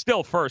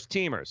still first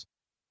teamers.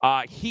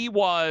 He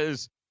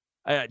was,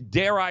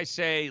 dare I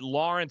say,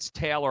 Lawrence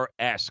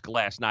Taylor-esque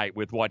last night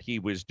with what he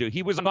was doing.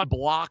 He was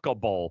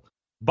unblockable,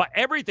 but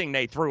everything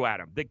they threw at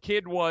him. The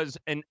kid was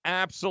an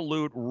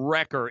absolute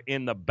wrecker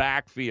in the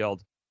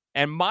backfield.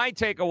 And my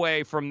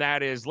takeaway from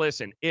that is,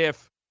 listen,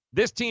 if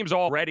this team's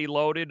already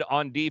loaded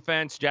on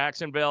defense,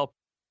 Jacksonville,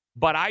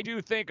 but I do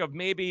think of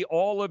maybe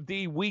all of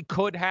the we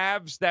could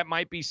haves that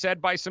might be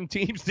said by some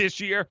teams this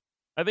year.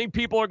 I think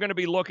people are going to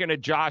be looking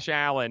at Josh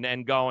Allen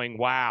and going,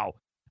 wow,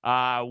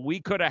 we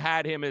could have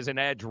had him as an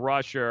edge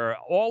rusher.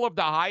 All of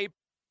the hype,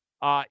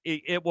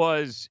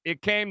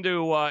 it came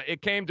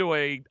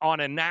to on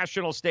a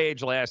national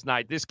stage last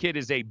night. This kid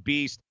is a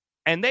beast.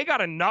 And they got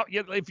enough.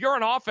 If you're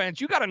an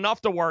offense, you got enough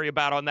to worry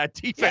about on that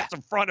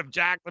defensive front of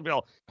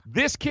Jacksonville.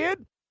 This kid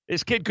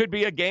could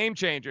be a game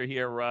changer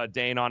here,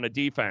 Dane, on the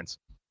defense.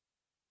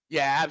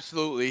 Yeah,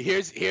 absolutely.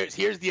 Here's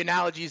the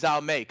analogies I'll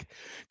make.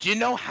 Do you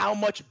know how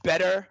much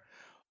better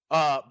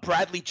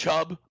Bradley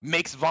Chubb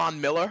makes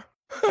Von Miller?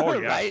 Oh,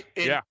 yeah. Right?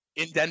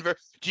 In Denver.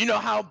 Do you know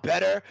how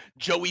better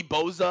Joey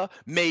Bosa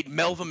made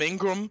Melvin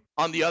Ingram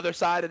on the other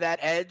side of that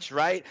edge,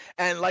 right?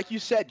 And like you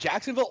said,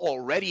 Jacksonville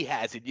already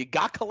has it. You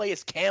got Calais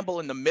Campbell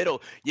in the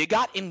middle. You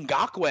got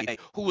Ngakoue,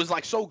 who was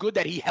like so good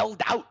that he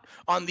held out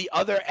on the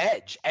other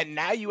edge. And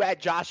now you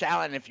add Josh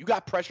Allen. If you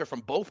got pressure from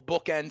both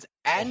bookends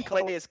and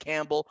Calais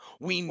Campbell,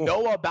 we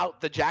know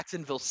about the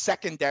Jacksonville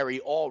secondary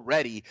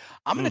already.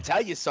 I'm going to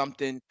tell you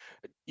something.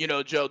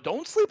 Joe,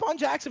 don't sleep on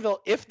Jacksonville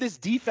if this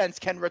defense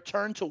can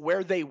return to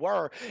where they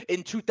were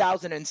in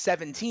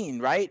 2017,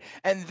 right?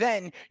 And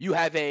then you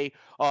have a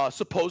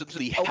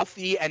supposedly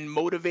healthy and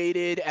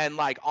motivated and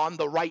like on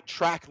the right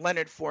track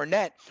Leonard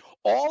Fournette.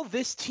 All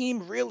this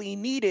team really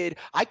needed,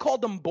 I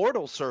called them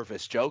Bortles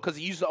service, Joe, because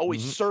he used to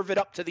always serve it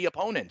up to the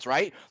opponents,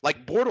 right?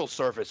 Like Bortles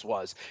service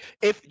was.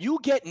 If you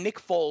get Nick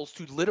Foles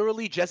to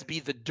literally just be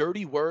the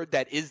dirty word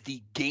that is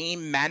the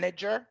game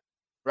manager,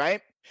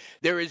 right?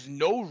 There is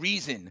no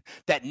reason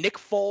that Nick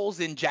Foles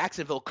in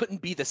Jacksonville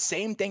couldn't be the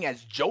same thing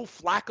as Joe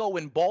Flacco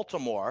in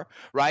Baltimore,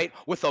 right?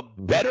 With a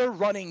better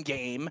running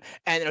game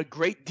and a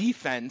great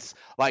defense.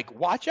 Like,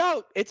 watch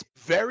out. It's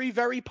very,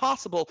 very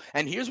possible.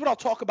 And here's what I'll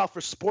talk about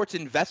for sports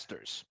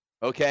investors,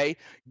 okay?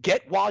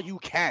 Get while you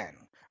can,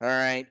 all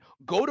right?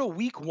 Go to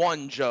week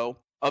 1, Joe,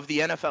 of the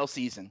NFL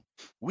season.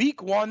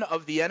 Week 1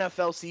 of the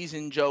NFL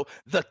season, Joe,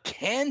 the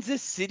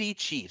Kansas City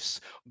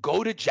Chiefs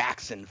go to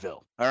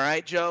Jacksonville, all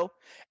right, Joe?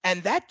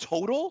 And that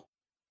total,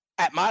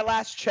 at my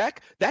last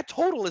check, that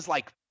total is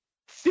like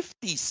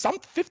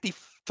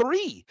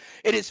 53.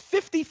 It is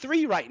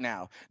 53 right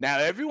now. Now,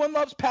 everyone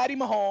loves Patty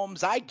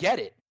Mahomes. I get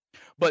it.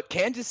 But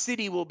Kansas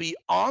City will be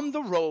on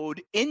the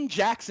road in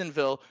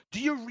Jacksonville. Do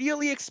you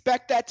really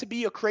expect that to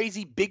be a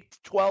crazy Big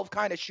 12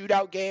 kind of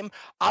shootout game?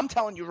 I'm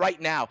telling you right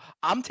now,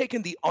 I'm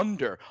taking the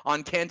under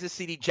on Kansas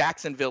City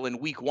Jacksonville in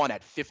week 1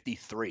 at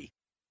 53.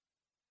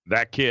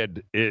 That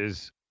kid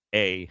is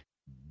a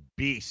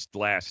beast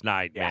last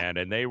night, man.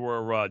 And they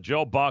were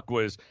Joe Buck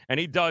was, and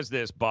he does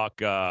this,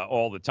 Buck,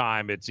 all the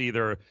time. It's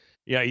either,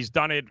 he's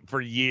done it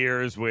for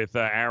years with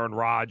Aaron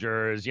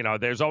Rodgers.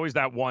 There's always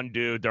that one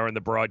dude during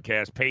the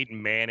broadcast,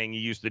 Peyton Manning, he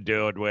used to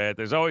do it with.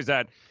 There's always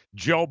that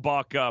Joe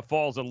Buck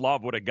falls in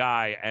love with a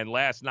guy. And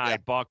last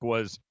night, Buck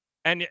was,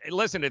 and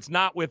listen, it's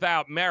not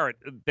without merit.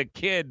 The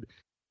kid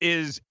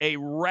is a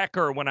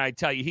wrecker when I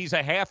tell you. He's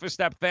a half a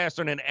step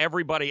faster than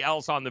everybody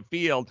else on the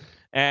field.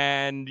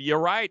 And you're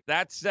right.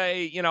 That's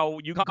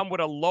you come with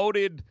a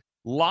loaded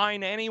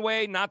line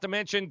anyway, not to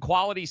mention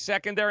quality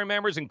secondary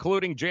members,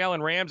 including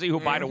Jalen Ramsey, who,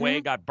 by the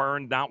way, got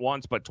burned not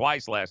once but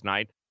twice last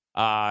night.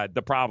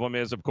 The problem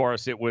is, of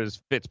course, it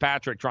was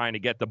Fitzpatrick trying to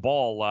get the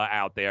ball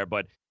out there,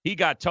 but he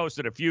got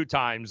toasted a few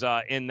times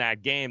in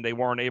that game. They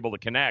weren't able to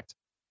connect.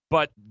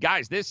 But,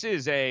 guys, this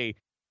is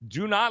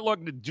do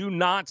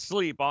not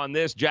sleep on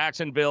this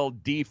Jacksonville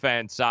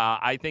defense.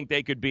 I think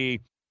they can be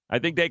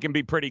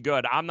pretty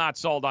good. I'm not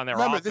sold on their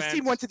offense. This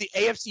team went to the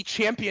AFC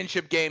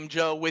Championship game,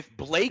 Joe, with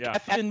Blake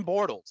F.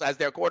 Bortles as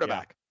their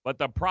quarterback. Yeah. But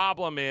the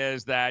problem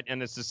is that,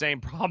 and it's the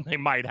same problem they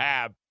might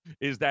have,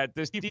 is that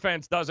this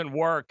defense doesn't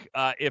work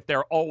if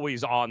they're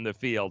always on the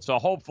field. So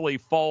hopefully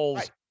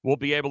Foles will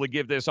be able to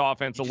give this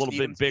offense a little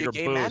bit bigger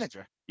boost.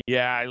 Manager.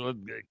 Yeah,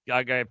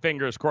 I got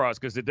fingers crossed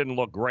because it didn't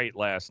look great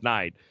last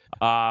night.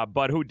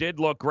 But who did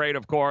look great,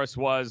 of course,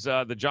 was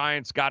the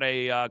Giants got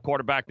a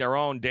quarterback their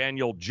own,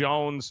 Daniel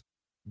Jones.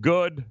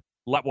 Good.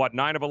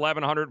 9 of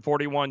 11,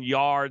 141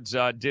 yards.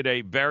 Did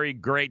a very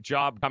great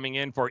job coming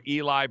in for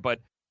Eli.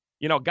 But,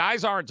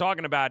 guys aren't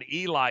talking about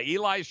Eli.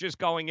 Eli's just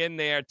going in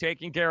there,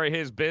 taking care of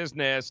his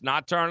business,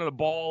 not turning the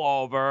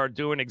ball over,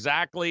 doing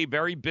exactly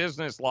very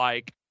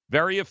businesslike,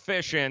 very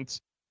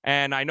efficient.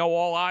 And I know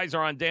all eyes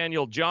are on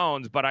Daniel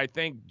Jones, but I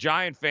think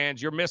Giant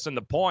fans, you're missing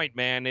the point,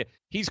 man.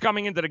 He's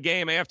coming into the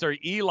game after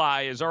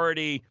Eli is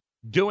already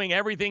doing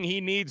everything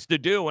he needs to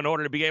do in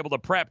order to be able to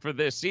prep for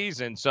this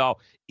season. So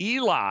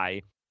Eli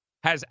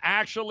has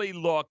actually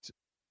looked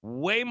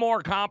way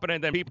more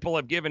competent than people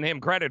have given him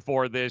credit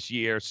for this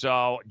year.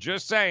 So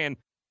just saying,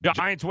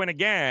 Giants win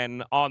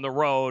again on the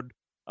road,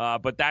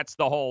 but that's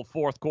the whole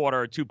fourth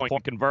quarter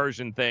 2-point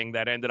conversion thing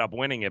that ended up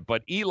winning it.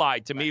 But Eli,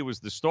 to me, was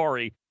the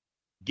story.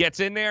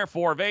 Gets in there,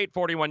 4 of 8,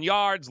 41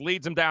 yards,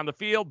 leads them down the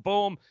field.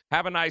 Boom.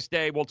 Have a nice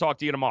day. We'll talk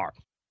to you tomorrow.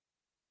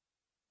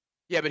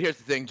 Yeah, but here's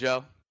the thing,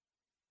 Joe.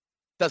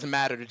 Doesn't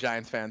matter to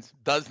Giants fans.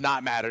 Does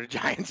not matter to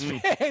Giants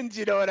fans.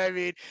 You know what I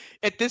mean?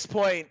 At this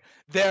point,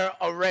 they're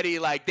already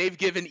they've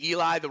given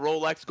Eli the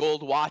Rolex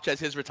gold watch as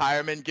his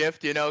retirement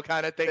gift,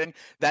 kind of thing.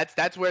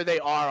 That's where they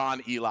are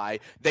on Eli.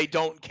 They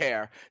don't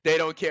care. They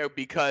don't care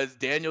because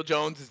Daniel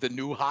Jones is the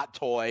new hot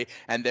toy,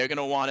 and they're going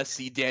to want to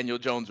see Daniel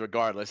Jones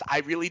regardless. I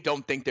really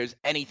don't think there's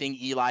anything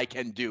Eli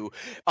can do,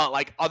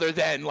 other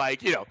than,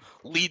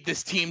 lead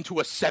this team to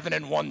a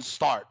 7-1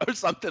 start or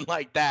something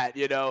like that,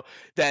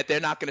 that they're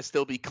not going to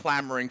still be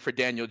clamoring for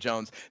Daniel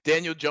Jones.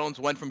 Daniel Jones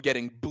went from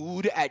getting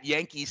booed at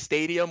Yankee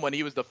Stadium when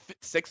he was the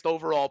 6th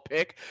overall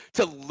pick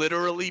to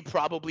literally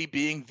probably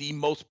being the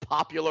most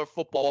popular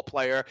football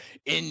player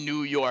in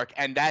New York,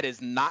 and that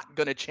is not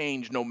going to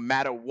change no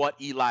matter what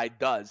Eli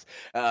does.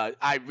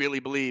 I really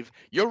believe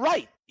you're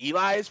right.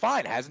 Eli is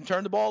fine. Hasn't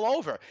turned the ball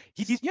over.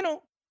 He's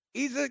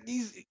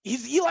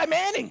Eli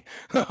Manning.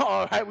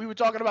 All right, we were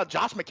talking about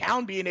Josh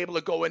McCown being able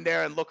to go in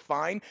there and look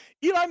fine.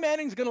 Eli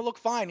Manning's going to look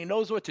fine. He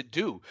knows what to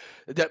do.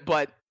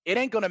 But it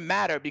ain't going to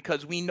matter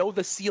because we know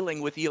the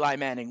ceiling with Eli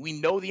Manning. We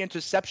know the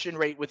interception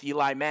rate with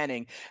Eli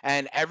Manning,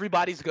 and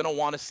everybody's going to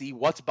want to see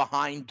what's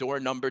behind door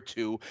number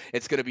 2.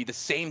 It's going to be the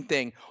same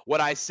thing.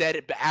 What I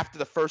said after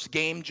the first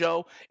game,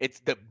 Joe, it's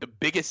the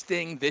biggest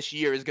thing this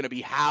year is going to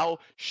be how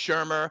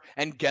Shermer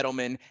and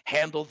Gettleman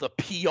handle the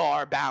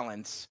PR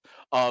balance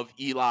of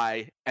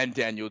Eli and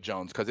Daniel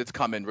Jones, because it's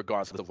coming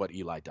regardless of what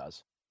Eli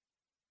does.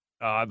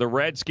 The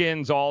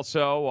Redskins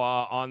also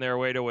on their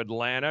way to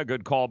Atlanta.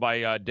 Good call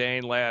by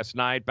Dane last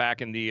night.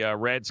 Back in the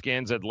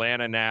Redskins,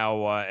 Atlanta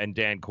now, and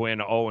Dan Quinn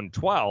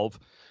 0-12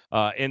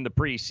 in the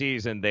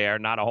preseason there.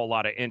 Not a whole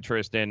lot of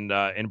interest in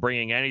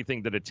bringing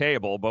anything to the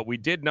table, but we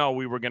did know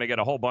we were going to get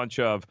a whole bunch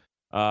of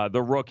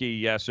the rookie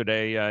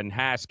yesterday in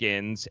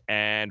Haskins.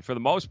 And for the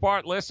most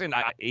part, listen,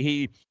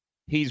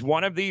 he's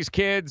one of these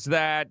kids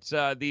that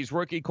these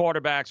rookie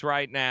quarterbacks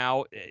right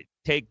now,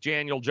 take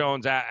Daniel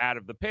Jones out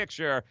of the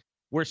picture,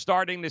 we're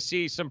starting to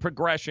see some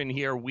progression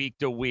here week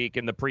to week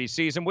in the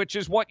preseason, which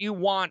is what you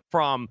want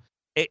from,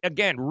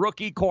 again,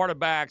 rookie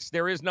quarterbacks.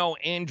 There is no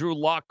Andrew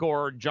Luck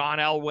or John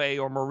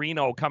Elway or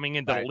Marino coming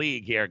into the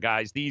league here,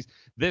 guys.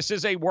 This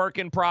is a work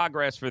in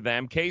progress for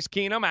them. Case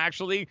Keenum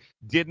actually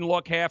didn't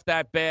look half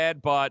that bad,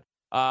 but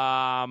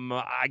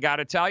I got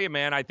to tell you,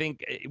 man, I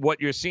think what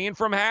you're seeing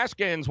from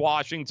Haskins,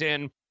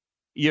 Washington,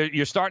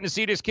 you're starting to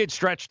see this kid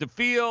stretch the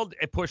field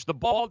and push the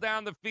ball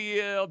down the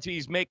field.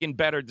 He's making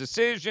better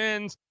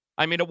decisions.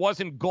 I mean, it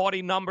wasn't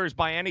gaudy numbers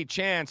by any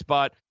chance,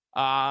 but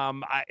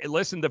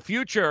listen, the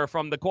future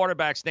from the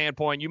quarterback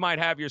standpoint, you might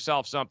have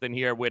yourself something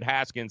here with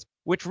Haskins,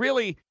 which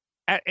really,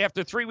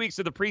 after 3 weeks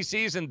of the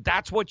preseason,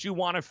 that's what you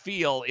want to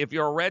feel if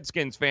you're a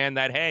Redskins fan,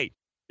 that, hey,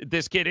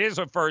 this kid is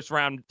a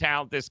first-round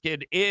talent. This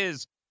kid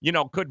is,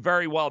 could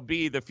very well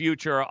be the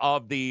future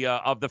of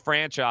the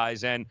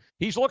franchise, and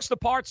he looks the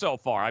part so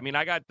far. I mean,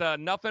 I got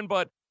nothing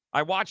but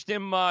I watched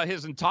him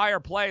his entire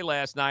play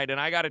last night,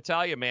 and I got to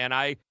tell you, man,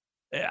 I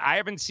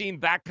haven't seen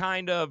that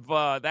kind of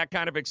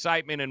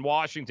excitement in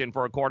Washington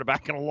for a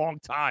quarterback in a long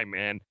time,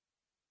 man.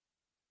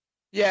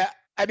 Yeah,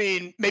 I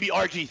mean, maybe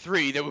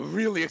RG3. They were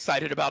really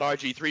excited about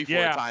RG3 for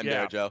a time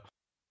there, Joe.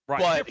 Right.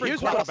 But different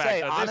here's what I'll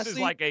say, though. honestly. This is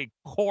like a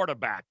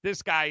quarterback.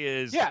 This guy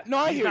is. Yeah, no,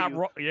 I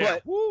hear you.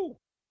 But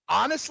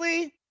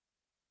honestly,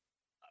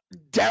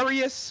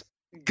 Darius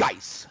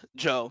Geis,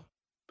 Joe.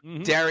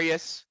 Mm-hmm.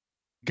 Darius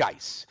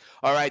Geis.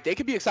 All right, they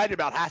could be excited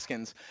about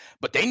Haskins,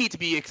 but they need to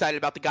be excited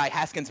about the guy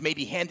Haskins may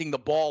be handing the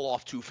ball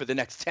off to for the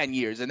next 10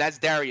 years, and that's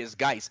Darius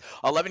Geis.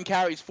 11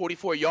 carries,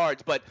 44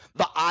 yards, but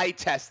the eye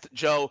test,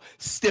 Joe,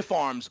 stiff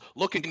arms,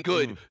 looking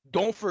good.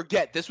 Don't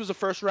forget, this was a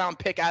first-round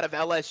pick out of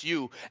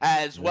LSU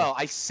as well.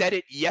 I said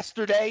it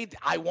yesterday.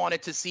 I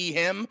wanted to see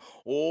him.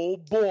 Oh,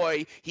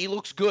 boy, he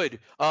looks good.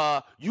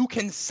 You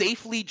can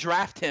safely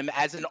draft him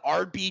as an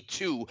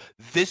RB2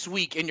 this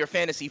week in your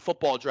fantasy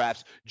football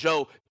drafts.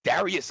 Joe,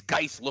 Darius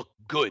Geis looked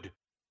good.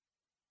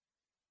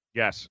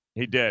 Yes,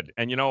 he did.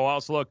 And you know who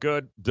else looked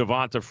good?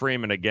 Devonta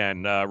Freeman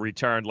again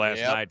returned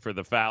last night for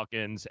the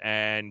Falcons.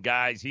 And,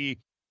 guys,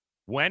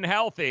 when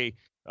healthy,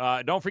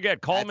 don't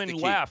forget, Coleman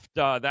left.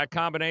 That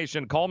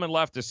combination, Coleman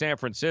left to San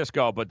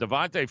Francisco, but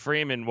Devonta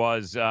Freeman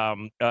was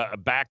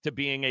back to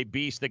being a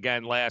beast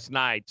again last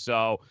night.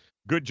 So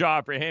good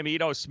job for him.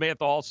 Ito Smith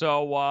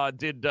also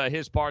did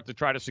his part to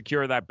try to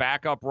secure that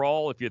backup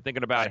role if you're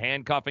thinking about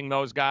handcuffing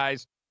those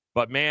guys.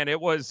 But, man, it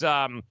was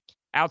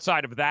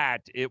outside of that,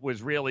 it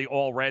was really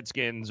all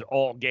Redskins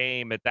all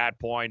game at that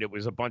point. It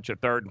was a bunch of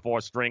third and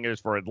fourth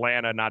stringers for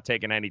Atlanta, not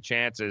taking any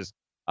chances.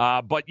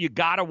 But you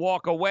got to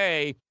walk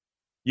away.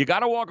 You got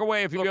to walk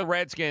away if you're the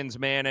Redskins,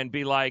 man, and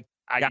be like,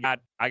 I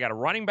got a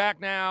running back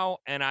now,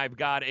 and I've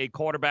got a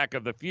quarterback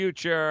of the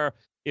future.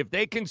 If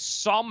they can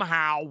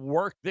somehow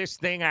work this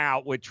thing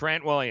out with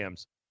Trent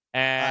Williams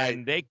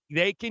and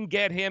they can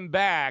get him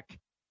back,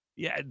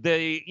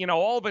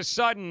 all of a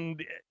sudden,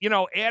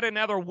 add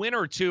another win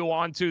or two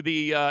onto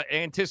the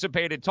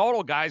anticipated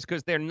total, guys,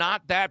 because they're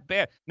not that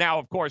bad. Now,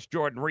 of course,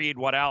 Jordan Reed,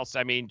 what else?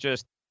 I mean,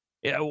 just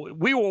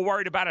we were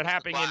worried about it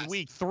happening in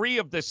week 3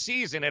 of the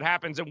season. It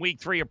happens in week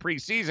 3 of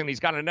preseason.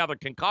 He's got another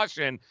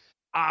concussion.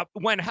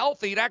 When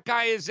healthy, that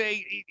guy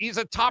he's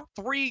a top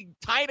 3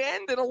 tight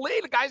end in the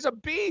league. The guy's a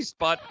beast,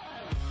 but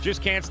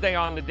just can't stay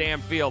on the damn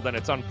field, and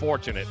it's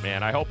unfortunate,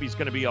 man. I hope he's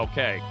going to be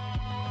okay.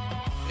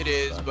 It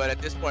is, but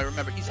at this point,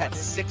 remember, he's had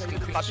 6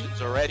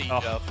 concussions already,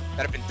 Joe,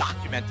 that have been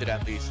documented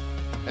at least.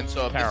 And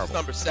so if this is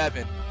number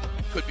 7,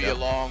 could be a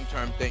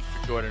long-term thing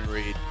for Jordan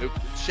Reed.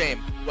 Shame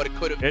what it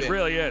could have been. It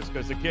really is,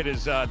 because the kid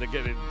is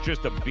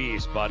just a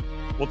beast. But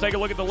we'll take a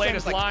look at the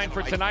latest line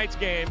for tonight's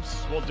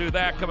games. We'll do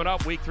that coming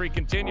up. Week 3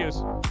 continues.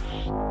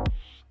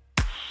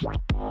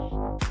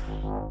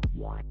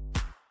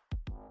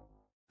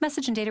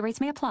 Message and data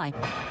rates may apply.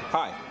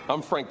 Hi,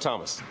 I'm Frank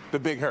Thomas, the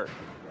Big Hurt.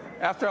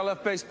 After I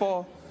left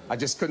baseball, I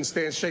just couldn't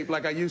stay in shape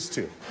like I used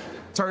to.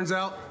 Turns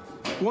out,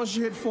 once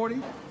you hit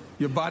 40,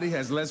 your body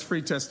has less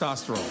free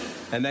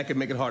testosterone, and that can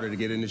make it harder to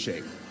get into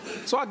shape.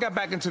 So I got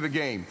back into the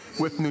game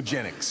with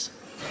Nugenics.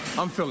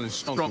 I'm feeling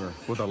stronger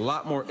with a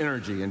lot more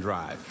energy and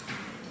drive.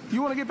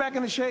 You want to get back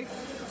into shape?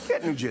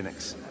 Get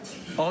Nugenics.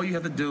 All you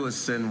have to do is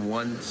send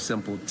one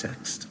simple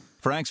text.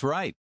 Frank's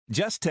right.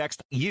 Just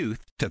text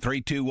YOUTH to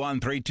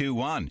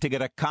 321-321 to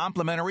get a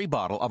complimentary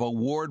bottle of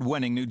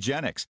award-winning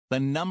Nugenics, the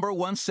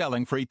 #1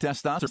 selling free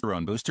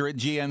testosterone booster at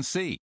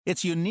GNC.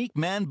 Its unique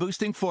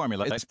man-boosting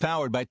formula is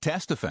powered by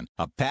Testofen,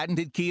 a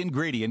patented key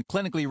ingredient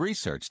clinically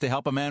researched to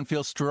help a man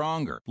feel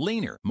stronger,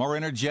 leaner, more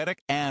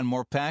energetic, and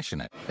more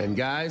passionate. And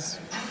guys,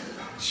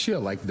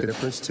 she'll like the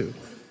difference too.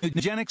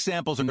 Nugenics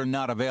samples are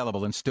not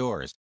available in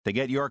stores. To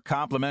get your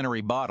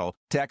complimentary bottle,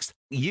 text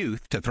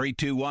YOUTH to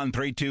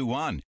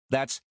 321321.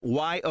 That's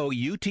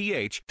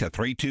YOUTH to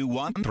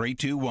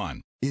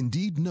 321321.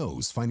 Indeed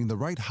knows finding the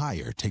right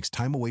hire takes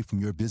time away from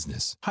your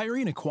business.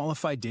 Hiring a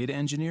qualified data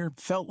engineer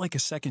felt like a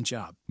second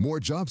job. More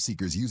job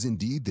seekers use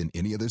Indeed than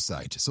any other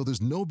site, so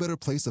there's no better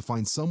place to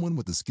find someone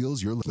with the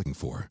skills you're looking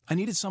for. I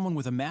needed someone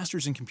with a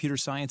master's in computer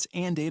science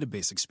and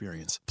database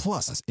experience.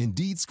 Plus,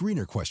 Indeed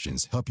screener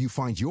questions help you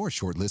find your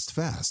shortlist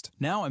fast.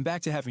 Now I'm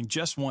back to having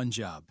just one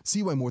job.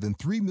 See why more than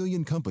 3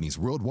 million companies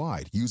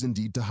worldwide use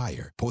Indeed to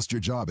hire. Post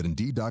your job at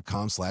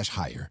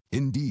Indeed.com/hire.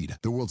 Indeed,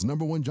 the world's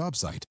 #1 job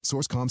site.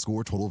 Source.com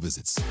score total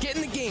visits. Get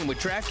in the game with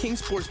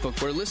DraftKings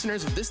Sportsbook, where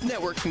listeners of this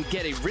network can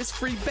get a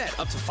risk-free bet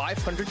up to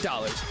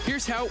 $500.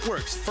 Here's how it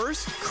works.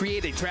 First,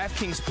 create a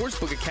DraftKings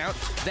Sportsbook account,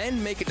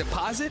 then make a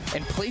deposit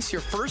and place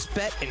your first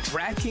bet, and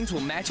DraftKings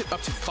will match it up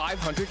to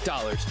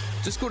 $500.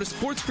 Just go to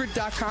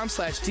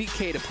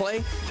sportsgrid.com/DK to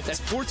play.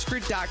 That's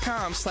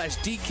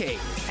sportsgrid.com/DK.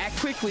 Act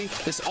quickly.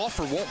 This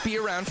offer won't be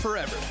around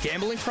forever.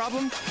 Gambling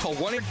problem? Call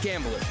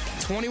 1-8-GAMBLER.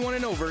 21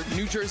 and over,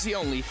 New Jersey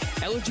only.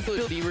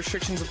 Eligibility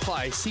restrictions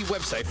apply. See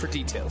website for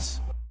details.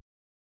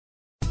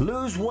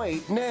 Lose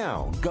weight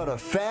now. Go to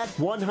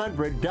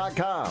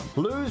fat100.com.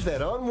 Lose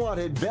that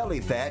unwanted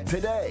belly fat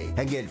today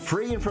and get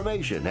free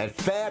information at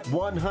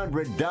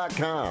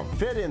fat100.com.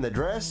 Fit in the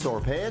dress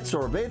or pants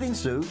or bathing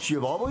suits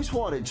you've always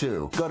wanted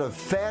to. Go to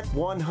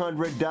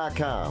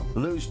fat100.com.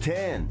 Lose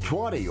 10,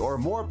 20, or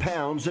more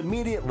pounds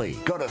immediately.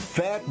 Go to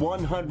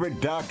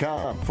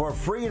fat100.com. For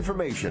free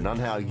information on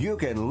how you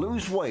can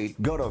lose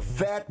weight, go to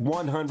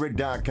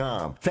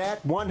fat100.com.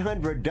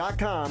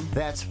 Fat100.com.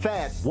 That's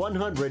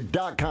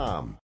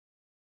fat100.com.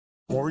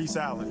 Maurice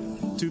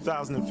Allen,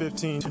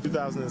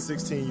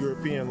 2015-2016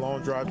 European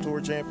Long Drive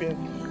Tour Champion,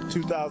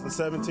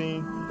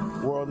 2017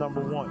 World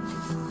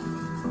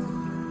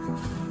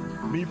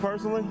 #1. Me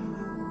personally,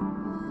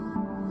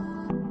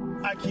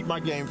 I keep my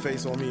game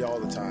face on me all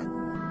the time.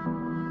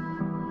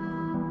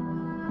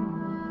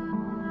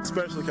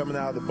 Especially coming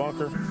out of the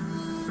bunker,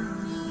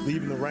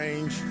 leaving the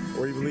range,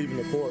 or even leaving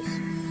the course.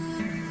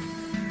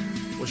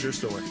 What's your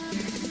story?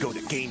 Go to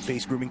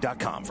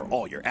GameFaceGrooming.com for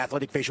all your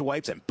athletic facial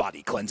wipes and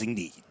body cleansing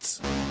needs.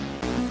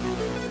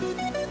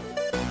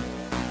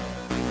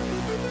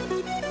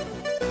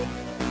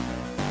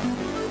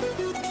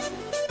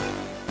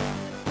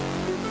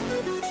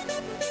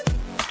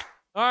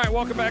 All right,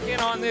 welcome back in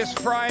on this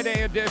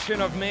Friday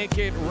edition of Make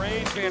It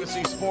Rain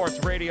Fantasy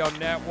Sports Radio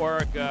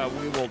Network.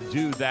 We will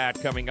do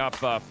that coming up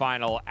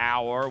final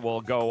hour. We'll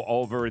go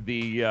over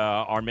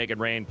our Make It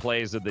Rain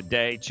plays of the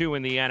day. 2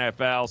 in the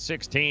NFL,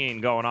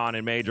 16 going on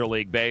in Major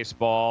League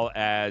Baseball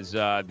as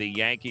the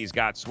Yankees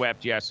got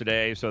swept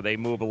yesterday, so they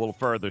move a little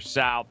further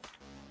south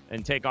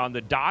and take on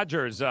the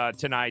Dodgers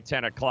tonight,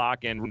 10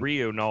 o'clock, and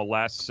Ryu, no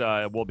less,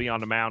 will be on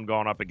the mound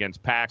going up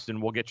against Paxton.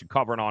 We'll get you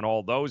covering on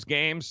all those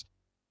games.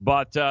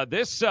 But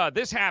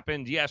this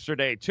happened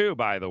yesterday, too,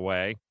 by the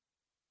way.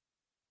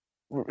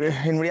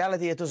 In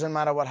reality, it doesn't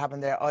matter what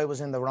happened there. I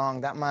was in the wrong.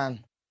 That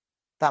man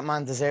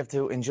deserved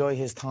to enjoy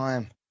his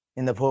time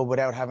in the pub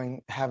without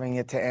having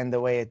it to end the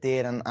way it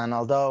did. And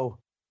although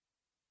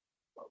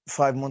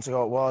 5 months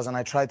ago it was, and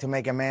I tried to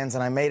make amends,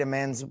 and I made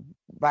amends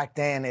back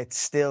then, it's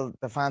still,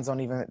 the fans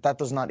that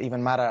does not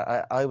even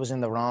matter. I was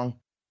in the wrong.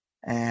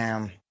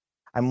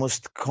 I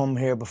must come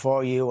here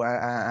before you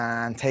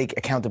and take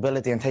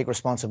accountability and take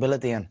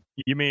responsibility. And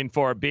you mean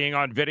for being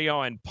on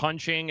video and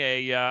punching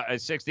a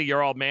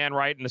 60-year-old man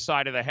right in the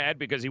side of the head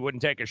because he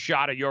wouldn't take a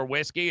shot of your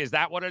whiskey? Is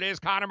that what it is,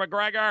 Conor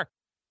McGregor?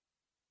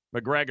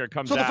 McGregor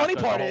comes out. So the funny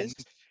part is,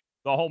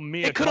 the whole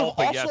mea it could have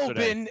culpa also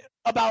yesterday. been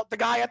about the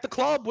guy at the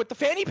club with the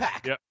fanny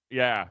pack.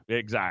 Yeah,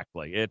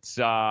 exactly. It's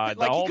like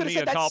the whole he could have mea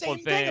said that culpa same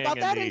thing thing about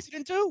that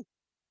incident too.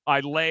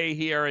 I lay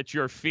here at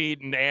your feet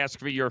and ask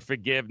for your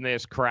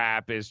forgiveness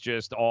crap is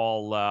just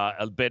all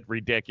a bit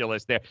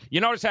ridiculous there.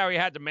 You notice how he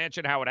had to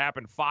mention how it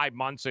happened 5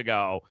 months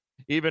ago,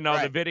 even though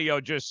the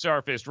video just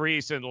surfaced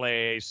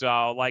recently.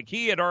 So, like,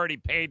 he had already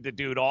paid the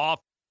dude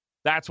off.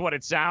 That's what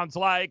it sounds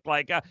like.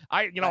 Like,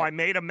 I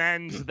made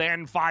amends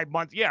then 5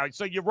 months. Yeah,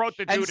 so you wrote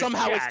the dude and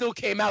somehow a it check. still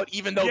came out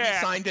even though he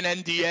signed an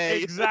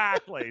NDA.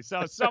 Exactly.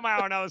 So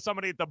somehow or another,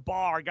 somebody at the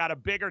bar got a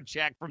bigger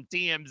check from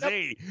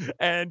TMZ,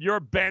 and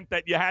you're bent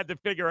that you had to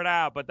figure it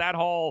out. But that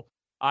whole,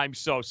 I'm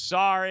so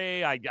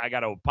sorry, I got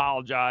to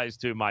apologize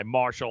to my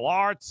martial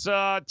arts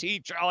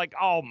teacher. Like,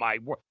 oh, my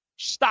word.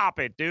 Stop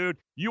it, dude.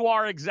 You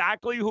are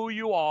exactly who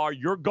you are.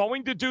 You're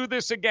going to do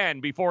this again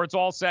before it's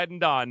all said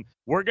and done.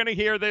 We're going to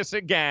hear this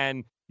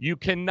again. You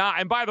cannot.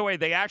 And by the way,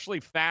 they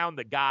actually found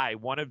the guy.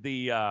 One of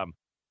the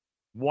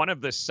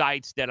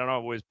sites that, I don't know,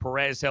 it was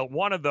Perez Hill.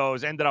 One of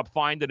those ended up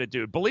finding a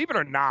dude. Believe it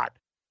or not,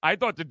 I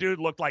thought the dude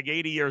looked like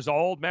 80 years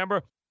old.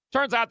 Remember?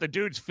 Turns out the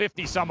dude's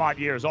 50 some odd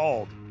years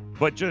old.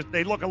 But just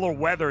they look a little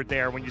weathered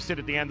there when you sit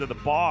at the end of the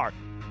bar.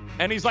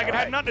 And he's like, it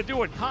had nothing to do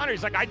with Conor.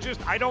 He's like, I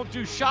don't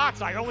do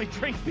shots. I only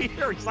drink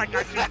beer. He's like,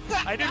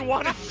 I didn't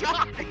want a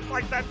shot. He's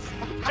like,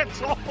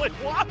 that's all it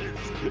was.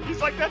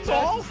 He's like, that's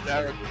all.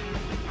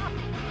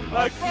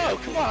 Like, bro,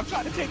 come on, I'm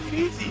trying to take it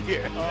easy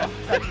here.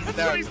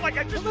 He's like,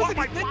 I just want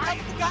my fight.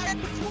 The guy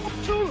at the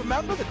 12 too.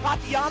 Remember the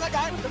Tatiana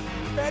guy with the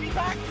fatty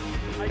back?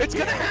 It's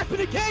gonna happen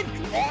again.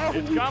 You are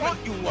who you thought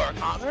you were,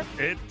 Connor.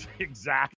 Exactly.